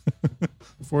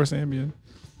 Force Ambien.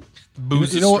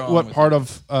 You know what part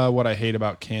of what I hate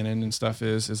about canon and stuff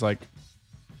is like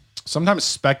sometimes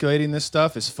speculating this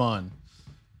stuff is fun.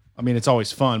 I mean, it's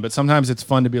always fun, but sometimes it's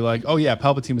fun to be like, oh yeah,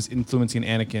 Palpatine was influencing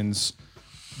Anakin's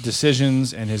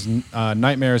decisions and his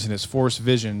nightmares and his Force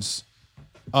visions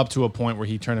up to a point where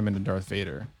he turned him into Darth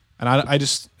Vader. And I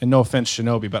just, and no offense,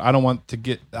 Shinobi, but I don't want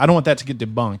that to get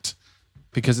debunked,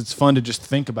 because it's fun to just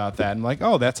think about that and like,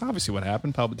 oh, that's obviously what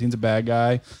happened. Palpatine's a bad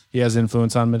guy. He has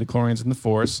influence on midichlorians and the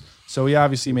Force, so he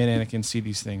obviously made Anakin see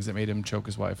these things that made him choke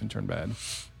his wife and turn bad.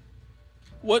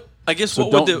 What I guess So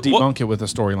what don't would the debunk it with a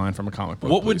storyline from a comic book.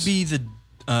 what would please. be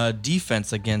the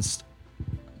defense against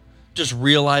just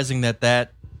realizing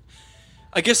that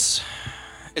I guess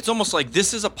it's almost like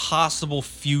this is a possible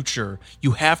future.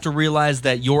 You have to realize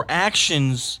that your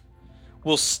actions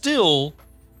will still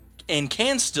and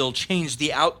can still change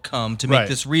the outcome to make Right.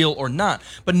 this real or not.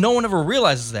 But no one ever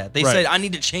realizes that. They Right. say, I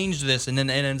need to change this, and then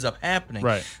it ends up happening.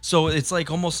 Right. So it's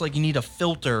like almost like you need a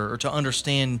filter or to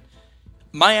understand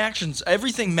my actions.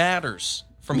 Everything matters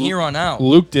from here on out.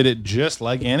 Luke did it just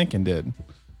like Anakin did.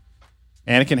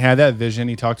 Anakin had that vision.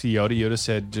 He talked to Yoda. Yoda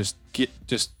said, just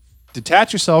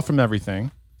detach yourself from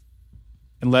everything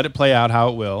and let it play out how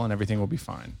it will, and everything will be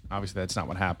fine. Obviously, that's not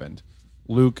what happened.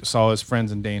 Luke saw his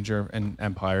friends in danger in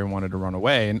Empire and wanted to run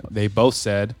away, and they both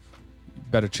said,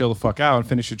 better chill the fuck out and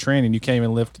finish your training. You can't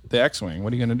even lift the X-Wing.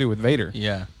 What are you going to do with Vader?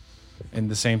 Yeah.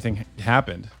 And the same thing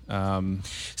happened.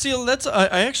 See,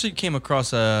 I actually came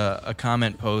across a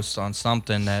comment post on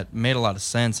something that made a lot of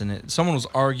sense, and someone was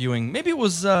arguing. Maybe it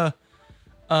was one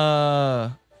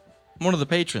of the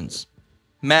patrons,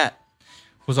 Matt,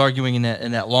 was arguing in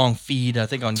that long feed, I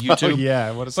think on YouTube. Oh,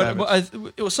 yeah, what a savage.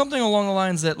 It was something along the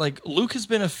lines that like Luke has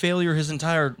been a failure his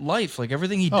entire life. Like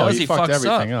everything he Oh, does, he he fucked fucks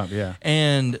everything up. up, yeah.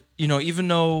 And even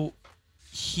though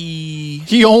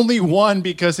he only won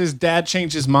because his dad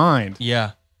changed his mind.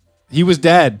 yeah. He was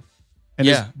dead. And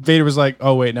Yeah. Vader was like,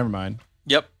 oh, wait, never mind.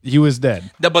 Yep. He was dead.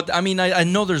 But I mean, I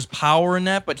know there's power in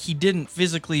that, but he didn't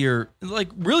physically or like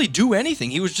really do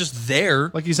anything. He was just there.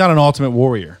 Like, he's not an ultimate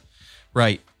warrior.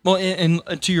 Right. Well, and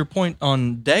to your point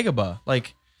on Dagobah,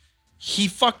 like he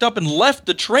fucked up and left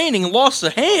the training and lost a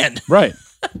hand. Right.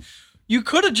 You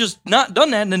could have just not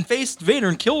done that and then faced Vader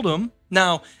and killed him.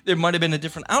 Now there might have been a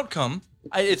different outcome.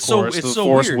 It's so The so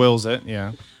Force weird. wills it,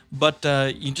 yeah. But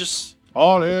you just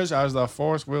All it is as the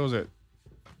Force wills it.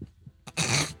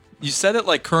 you said it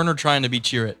like Kerner trying to be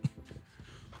Cheer-It.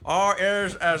 All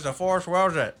is as the Force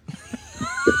wills it.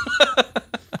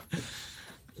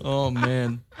 Oh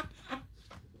man.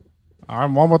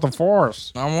 I'm one with the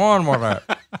Force. I'm one with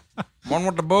it. One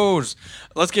with the booze.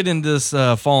 Let's get into this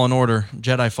Fallen Order,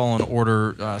 Jedi Fallen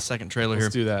Order second trailer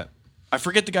Let's here. do that. I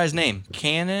forget the guy's name.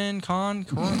 Cram?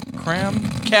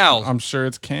 Cal. I'm sure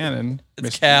it's canon.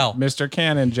 It's Cal. Mr.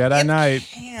 Cannon, Jedi Knight.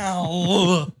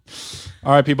 Cal.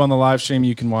 All right, people on the live stream,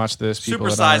 you can watch this. People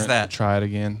Supersize that aren't, that. Try it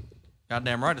again.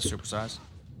 Goddamn right, it's supersized.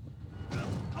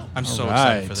 I'm so All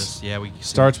excited right. for this. Yeah, we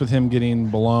Starts with him getting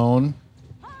blown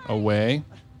away.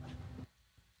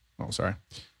 Oh, sorry.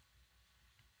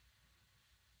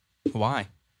 Why?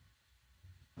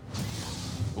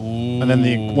 And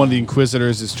then one of the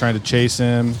Inquisitors is trying to chase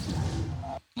him.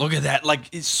 Look at that. Like,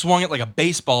 it swung it like a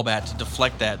baseball bat to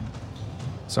deflect that.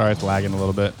 Sorry, it's lagging a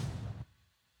little bit.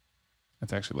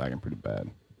 It's actually lagging pretty bad.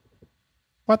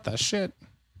 What the shit?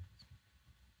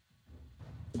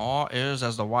 All is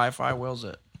as the Wi-Fi wills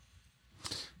it.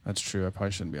 That's true. I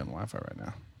probably shouldn't be on Wi-Fi right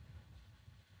now.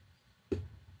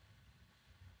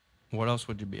 What else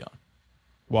would you be on?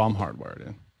 Well, I'm hardwired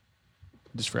in.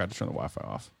 Just forgot to turn the Wi-Fi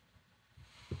off.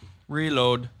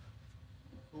 Reload.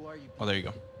 Who are you? Oh, there you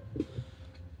go.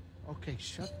 Okay,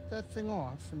 shut that thing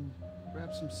off and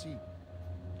grab some seat.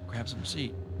 Grab some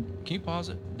seat. Can you pause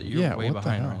it? You're Yeah, way what the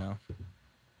behind hell? right now.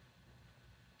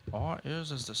 All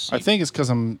is the seat. I think it's because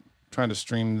I'm trying to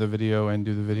stream the video and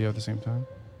do the video at the same time.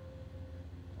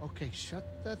 Okay,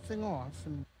 shut that thing off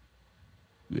and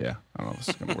Yeah, I don't know if this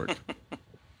is going to work.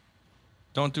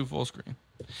 Don't do full screen.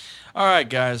 All right,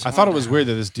 guys. I thought it was weird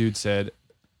that this dude said,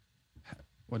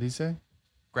 what did he say?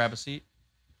 Grab a seat.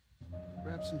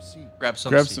 grab some seat. Grab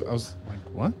some Grab seat. some, I was like,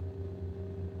 what?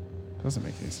 Doesn't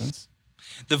make any sense.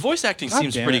 The voice acting God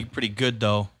seems damn pretty good,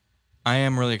 though. I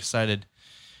am really excited.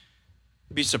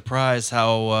 Be surprised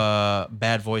how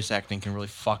bad voice acting can really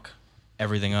fuck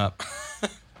everything up.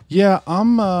 Yeah,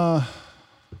 I'm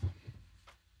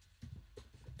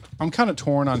kind of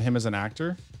torn on him as an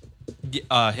actor.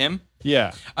 Him?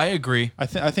 Yeah, I agree. I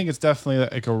think it's definitely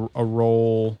like a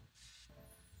role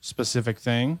specific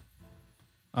thing.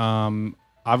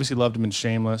 Obviously loved him in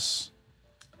Shameless.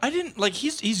 I didn't like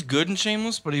he's good in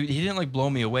Shameless, but he didn't like blow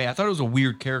me away. I thought it was a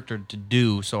weird character to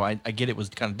do, so I get it was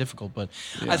kind of difficult, but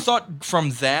I thought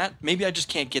from that maybe I just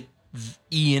can't get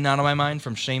Ian out of my mind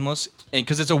from Shameless, and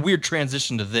because it's a weird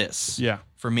transition to this. Yeah.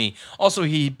 For me. Also,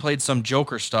 he played some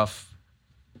Joker stuff.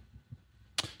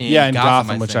 In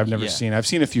Gotham, which I've never seen. I've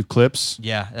seen a few clips.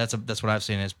 Yeah, that's what I've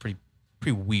seen. It's pretty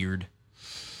weird.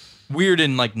 Weird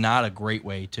in like not a great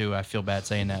way too. I feel bad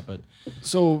saying that, but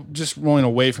so just rolling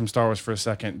away from Star Wars for a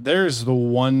second, there's the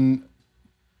one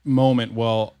moment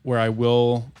where I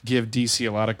will give DC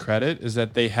a lot of credit is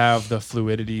that they have the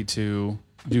fluidity to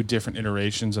do different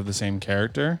iterations of the same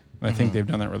character. And I think they've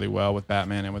done that really well with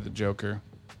Batman and with the Joker.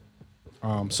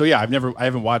 So yeah, I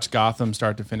haven't watched Gotham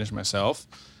start to finish myself,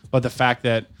 but the fact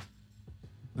that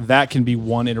can be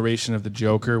one iteration of the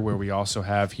Joker, where we also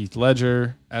have Heath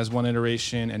Ledger as one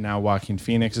iteration, and now Joaquin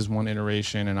Phoenix is one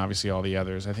iteration, and obviously all the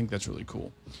others. I think that's really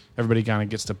cool. Everybody kind of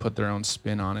gets to put their own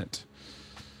spin on it,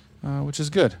 which is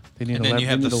good. They need and then you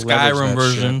have the Skyrim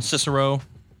version, Cicero.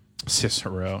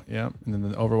 Cicero, yeah. And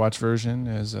then the Overwatch version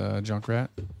is Junkrat.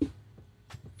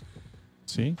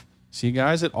 See,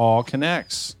 guys, it all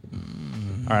connects.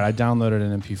 All right, I downloaded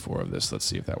an MP4 of this. Let's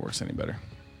see if that works any better.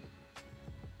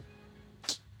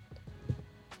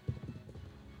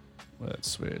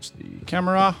 Let's switch the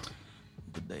camera.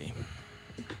 Good day.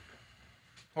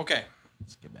 Okay,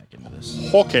 let's get back into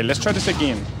this. Okay, let's try this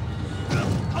again.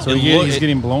 So he's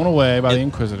getting blown away by the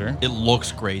Inquisitor. It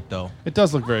looks great, though. It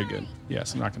does look very good.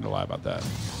 Yes, I'm not going to lie about that.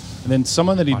 And then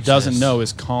someone that he doesn't know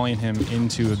is calling him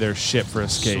into their ship for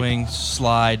escape. Swing,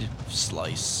 slide,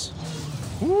 slice.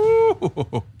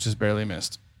 Woo! Just barely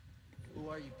missed. Who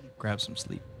are you people? Grab some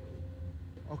sleep.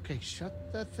 Okay,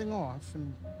 shut that thing off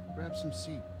and grab some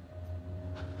seat.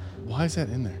 Why is that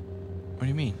in there? What do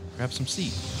you mean? Grab some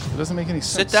seat. It doesn't make any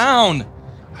sense. Sit down.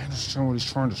 I understand what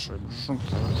he's trying to say.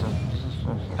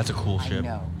 That's a cool ship. I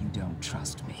know you don't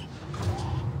trust me.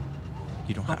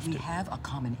 You don't have to. But we have a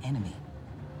common enemy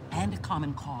and a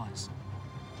common cause.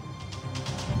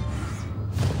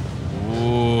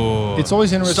 Ooh. It's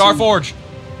always interesting. Starforge.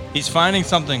 He's finding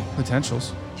something.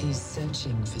 Potentials. He's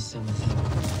searching for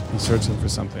something. He's searching for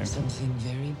something. Something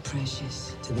very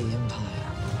precious to the Empire.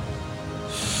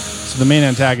 So the main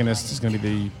antagonist is going to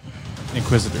be the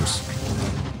Inquisitors.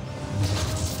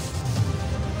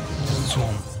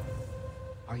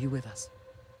 Are you with us?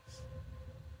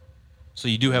 So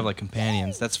you do have like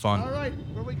companions. That's fun. All right,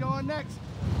 where are we going next?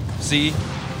 See,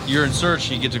 you're in search.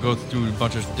 You get to go through a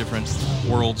bunch of different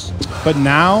worlds. But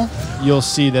now you'll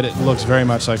see that it looks very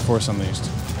much like Force Unleashed.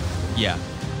 Yeah.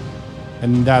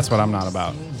 And that's what I'm not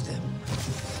about.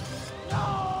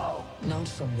 Not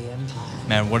from the Empire.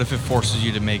 Man, what if it forces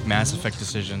you to make Mass Effect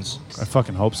decisions? I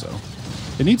fucking hope so.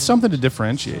 It needs something to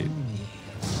differentiate.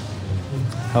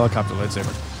 Helicopter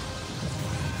lightsaber.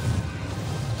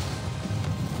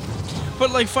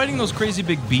 But like fighting those crazy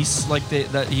big beasts like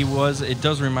that he was, it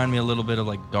does remind me a little bit of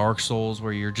like Dark Souls,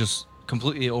 where you're just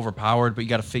completely overpowered, but you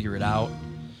got to figure it out.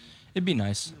 It'd be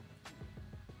nice.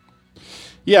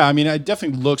 Yeah, I mean, it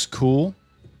definitely looks cool.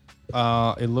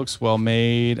 It looks well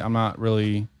made. I'm not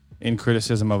really in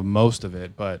criticism of most of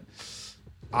it, but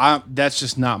that's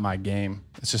just not my game.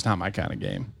 It's just not my kind of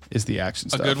game. Is the action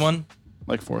stuff. A good one?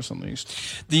 Like Force Unleashed.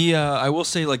 I will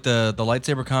say like the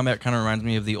lightsaber combat kind of reminds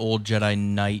me of the old Jedi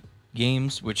Knight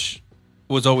games, which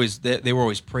was always they were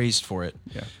always praised for it.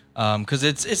 Yeah. Because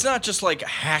it's not just like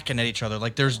hacking at each other.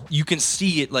 Like you can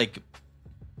see it like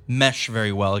mesh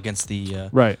very well against the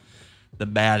right. The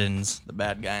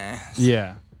bad guy.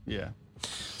 Yeah. Yeah.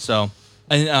 So,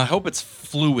 and I hope it's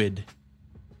fluid.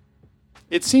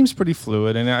 It seems pretty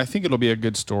fluid, and I think it'll be a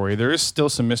good story. There is still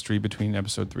some mystery between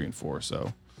episode 3 and 4,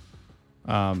 so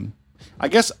I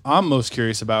guess I'm most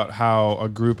curious about how a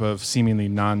group of seemingly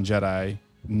non-Jedi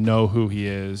know who he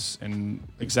is and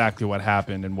exactly what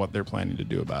happened and what they're planning to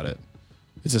do about it.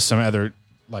 Is this some other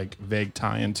like vague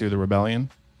tie into the rebellion?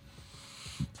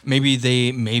 Maybe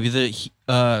the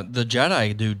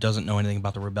Jedi dude doesn't know anything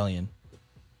about the rebellion.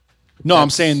 No, I'm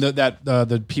saying that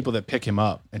the people that pick him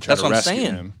up and try to rescue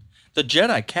him. The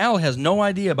Jedi, Cal, has no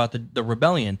idea about the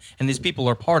rebellion, and these people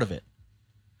are part of it.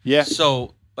 Yeah.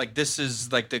 So, like, this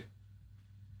is like the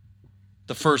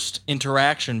first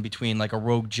interaction between like a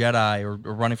rogue Jedi or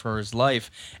running for his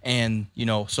life and, you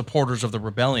know, supporters of the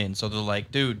rebellion. So they're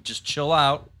like, dude, just chill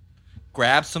out,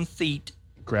 grab some seat.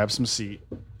 Grab some seat.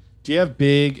 Do you have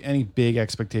any big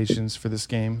expectations for this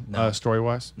game, No.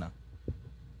 Story-wise? No,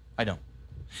 I don't.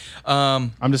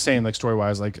 I'm just saying, like,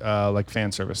 story-wise, like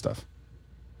fan service stuff.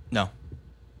 No.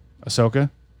 Ahsoka?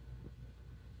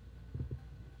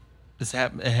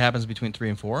 It happens between 3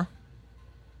 and 4?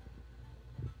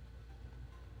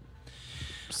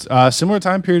 Similar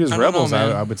time period as Rebels,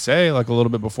 know, I would say, like a little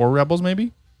bit before Rebels,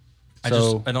 maybe. I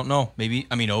don't know. Maybe,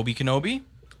 Obi Kenobi?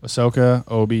 Ahsoka,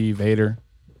 Obi, Vader.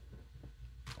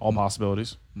 All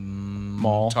possibilities.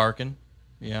 Maul. Tarkin.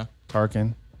 Yeah.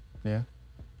 Tarkin. Yeah.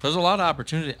 There's a lot of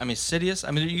opportunity. I mean, Sidious.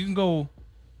 I mean, you can go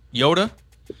Yoda.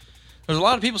 There's a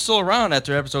lot of people still around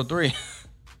after episode 3. I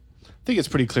think it's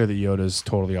pretty clear that Yoda's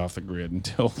totally off the grid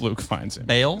until Luke finds him.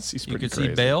 Bail. He's You could pretty see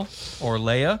crazy. Bail or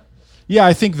Leia. Yeah,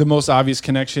 I think the most obvious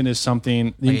connection is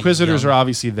something. The Like a Inquisitors young- are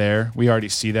obviously there. We already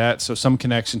see that. So some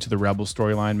connection to the Rebel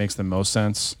storyline makes the most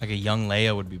sense. Like a young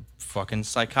Leia would be fucking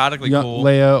psychotically Young, cool.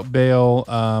 Leia, Bail,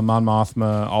 Mon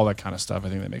Mothma, all that kind of stuff. I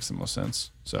think that makes the most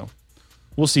sense. So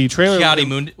we'll see. Trailer. Kiadi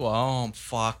Mundi. Well, oh,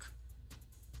 fuck.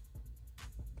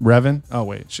 Revan. Oh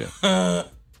wait, shit.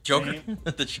 Joker.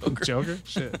 The Joker. Joker.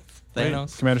 Shit. Thanos.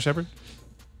 Wait, Commander Shepard.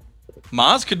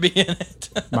 Maz could be in it.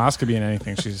 Maz could be in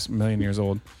anything. She's a million years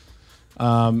old.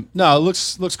 No, it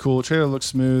looks cool. Trailer looks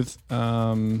smooth.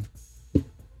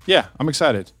 Yeah, I'm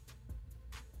excited.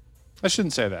 I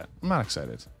shouldn't say that. I'm not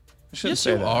excited. I shouldn't Yes,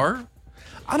 say you that. are.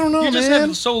 I don't know, You just man.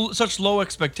 have such low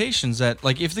expectations that,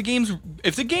 like, if the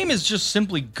game is just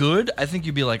simply good, I think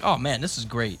you'd be like, oh man, this is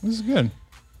great. This is good.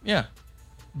 Yeah,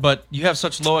 but you have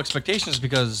such low expectations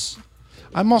because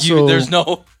I'm also there's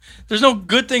no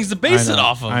good things to base it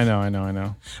off of. I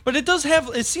know. But it does have.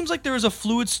 It seems like there is a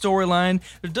fluid storyline.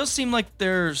 It does seem like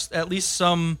there's at least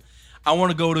some. I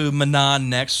want to go to Manan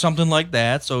next, something like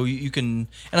that. So you can,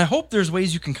 and I hope there's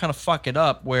ways you can kind of fuck it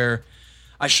up where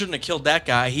I shouldn't have killed that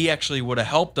guy. He actually would have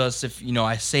helped us if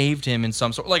I saved him in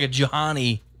some sort, like a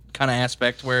Juhani kind of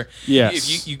aspect where Yes.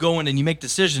 if you go in and you make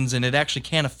decisions and it actually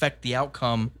can affect the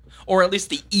outcome or at least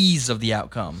the ease of the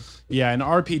outcome. Yeah, an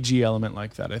RPG element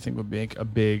like that I think would make a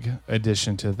big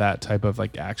addition to that type of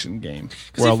like action game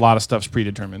where a lot of stuff's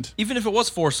predetermined. Even if it was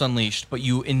Force Unleashed, but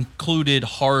you included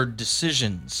hard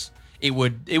decisions, it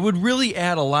would really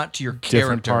add a lot to your character.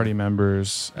 Different party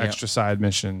members, extra side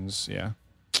missions. Yeah.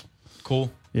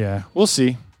 Cool. Yeah, we'll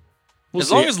see.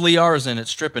 As long as Liara's in it,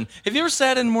 stripping. Have you ever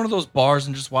sat in one of those bars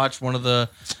and just watched one of the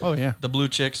the blue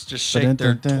chicks just shake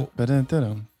their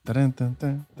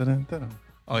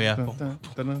Oh yeah.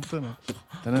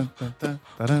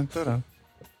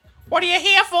 What are you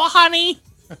here for, honey?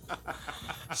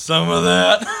 Some of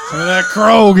that. Some of that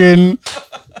Krogan.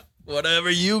 Whatever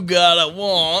you got, I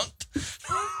want.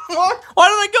 Why did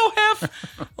I go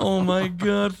half? Oh my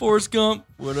God, Forrest Gump.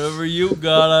 Whatever you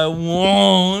got, I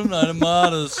want. I'm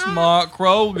not a smart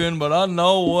Krogan, but I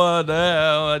know what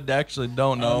I actually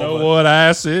don't know. I know what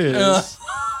ass is.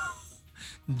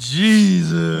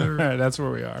 Jesus. All right, that's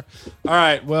where we are. All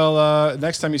right. Well,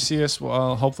 next time you see us,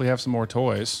 we'll hopefully have some more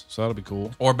toys. So that'll be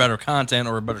cool. Or better content,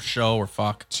 or a better show, or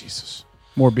fuck. Jesus.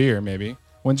 More beer, maybe.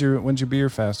 When's your beer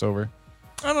fast over?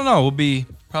 I don't know. We'll be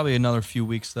probably another few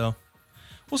weeks though.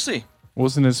 We'll see.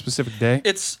 Wasn't it a specific day?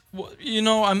 It's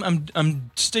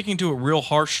I'm sticking to it real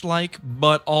harsh like,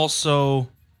 but also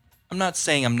I'm not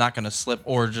saying I'm not gonna slip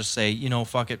or just say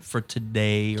fuck it for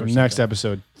today. So Or next something.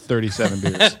 episode, 37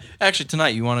 beers. Actually, tonight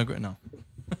you want to go? No.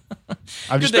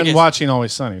 I've just Good thing been is- watching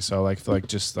Always Sunny, so like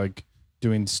just like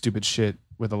doing stupid shit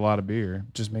with a lot of beer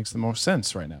just makes the most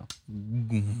sense right now.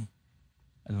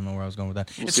 I don't know where I was going with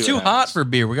that. It's see too what hot happens. for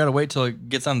beer. We got to wait till it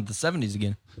gets on to the 70s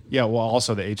again. Yeah, well,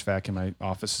 also the HVAC in my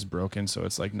office is broken, so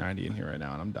it's like 90 in here right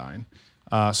now, and I'm dying.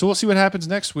 So we'll see what happens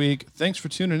next week. Thanks for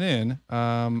tuning in.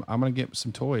 I'm gonna get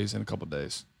some toys in a couple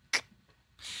days.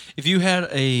 If you had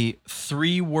a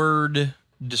 3-word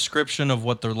description of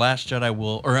what the Last Jedi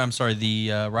will, or I'm sorry, the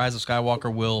Rise of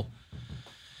Skywalker will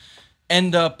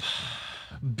end up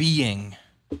being,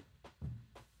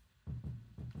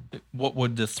 what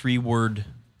would the 3 words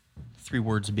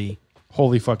be?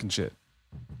 Holy fucking shit!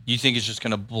 You think it's just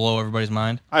gonna blow everybody's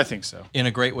mind I think so. in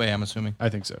a great way? I'm assuming. I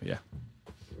think so. Yeah,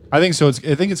 I think so. I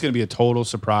think it's gonna be a total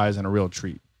surprise and a real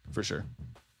treat for sure.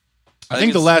 I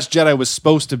think The it's- Last Jedi was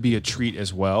supposed to be a treat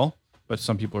as well, but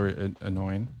some people are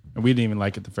annoying, and we didn't even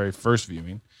like it the very first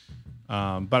viewing.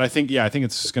 But I think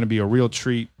it's going to be a real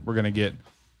treat. We're going to get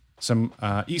some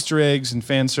Easter eggs and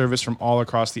fan service from all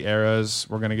across the eras.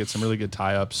 We're going to get some really good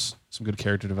tie-ups, some good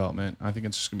character development. I think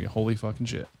it's just going to be holy fucking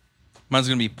shit. Mine's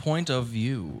gonna be point of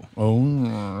view.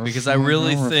 Oh, Because I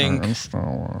really think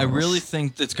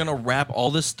it's gonna wrap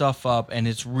all this stuff up, and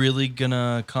it's really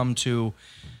gonna come to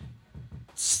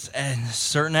in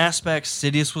certain aspects.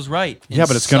 Sidious was right. yeah,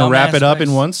 but it's going to wrap it up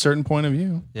in one certain point of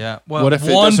view. Yeah. Well, What if it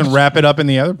doesn't wrap it up in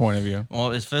the other point of view?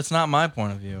 Well, if it's not my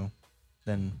point of view,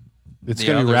 then It's the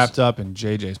going to be others- wrapped up in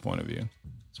JJ's point of view.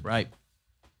 That's right.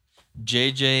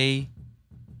 JJ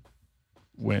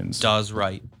Wins. does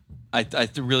right. I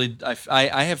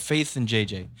have faith in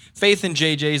JJ. Faith in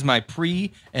JJ is my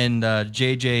pre, and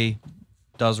JJ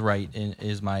does right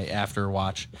is my after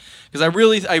watch. Because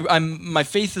I'm my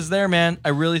faith is there, man. I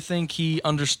really think he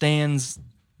understands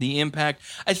the impact.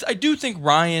 I do think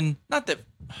Ryan, not that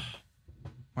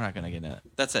we're not going to get into it.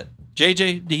 That's it.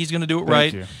 JJ, he's going to do it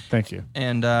right. Thank you.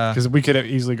 And because we could have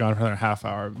easily gone for another half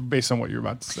hour based on what you're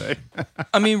about to say.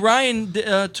 I mean, Ryan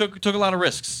took a lot of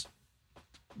risks.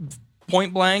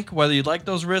 Point blank, whether you like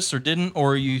those risks or didn't,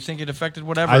 or you think it affected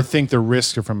whatever. I think the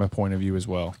risks are from a point of view as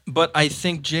well. But I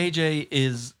think JJ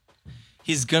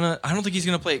I don't think he's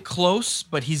gonna play it close,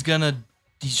 but he's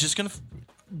just gonna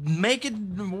make it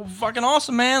fucking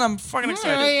awesome, man. I'm fucking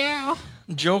excited. Yeah.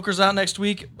 Joker's out next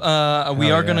week. We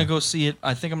are gonna go see it.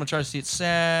 I think I'm gonna try to see it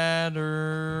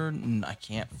Saturday. I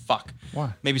can't. Fuck.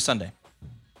 Why? Maybe Sunday.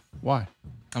 Why?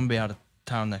 I'm gonna be out of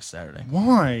town next Saturday.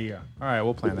 Why? All right,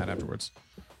 we'll plan that afterwards.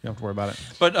 You don't have to worry about it.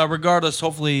 But regardless,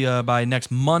 hopefully by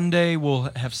next Monday we'll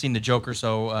have seen the Joker.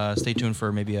 So stay tuned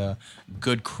for maybe a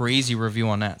good crazy review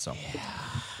on that. So,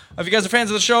 if you guys are fans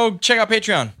of the show, check out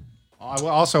Patreon. I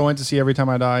also went to see Every Time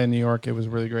I Die in New York. It was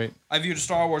really great. I viewed a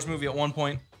Star Wars movie at one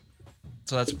point,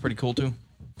 so that's pretty cool too.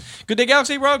 Good Day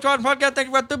Galaxy Rogue Tron Podcast. Thank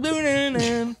you for the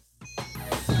blue.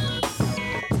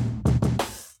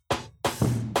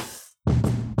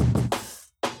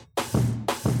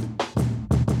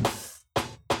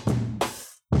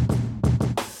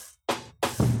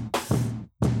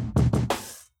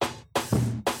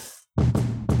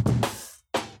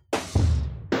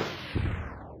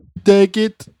 Take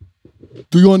it.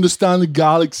 Do you understand the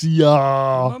galaxy?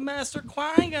 Master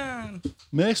Qui-Gon.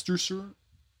 Master, sir.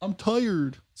 I'm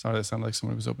tired. Sorry, that sounded like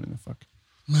someone was opening the fuck.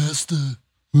 Master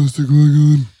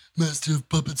Qui-Gon. Master of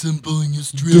puppets and pulling your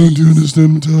strings. Don't you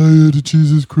understand? I'm tired.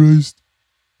 Jesus Christ.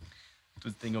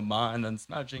 Twisting of mine and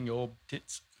snatching your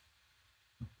tits.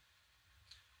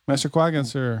 Master Qui-Gon,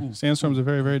 sir. Sandstorms are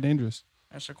very, very dangerous.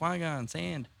 Master Qui-Gon,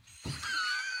 sand.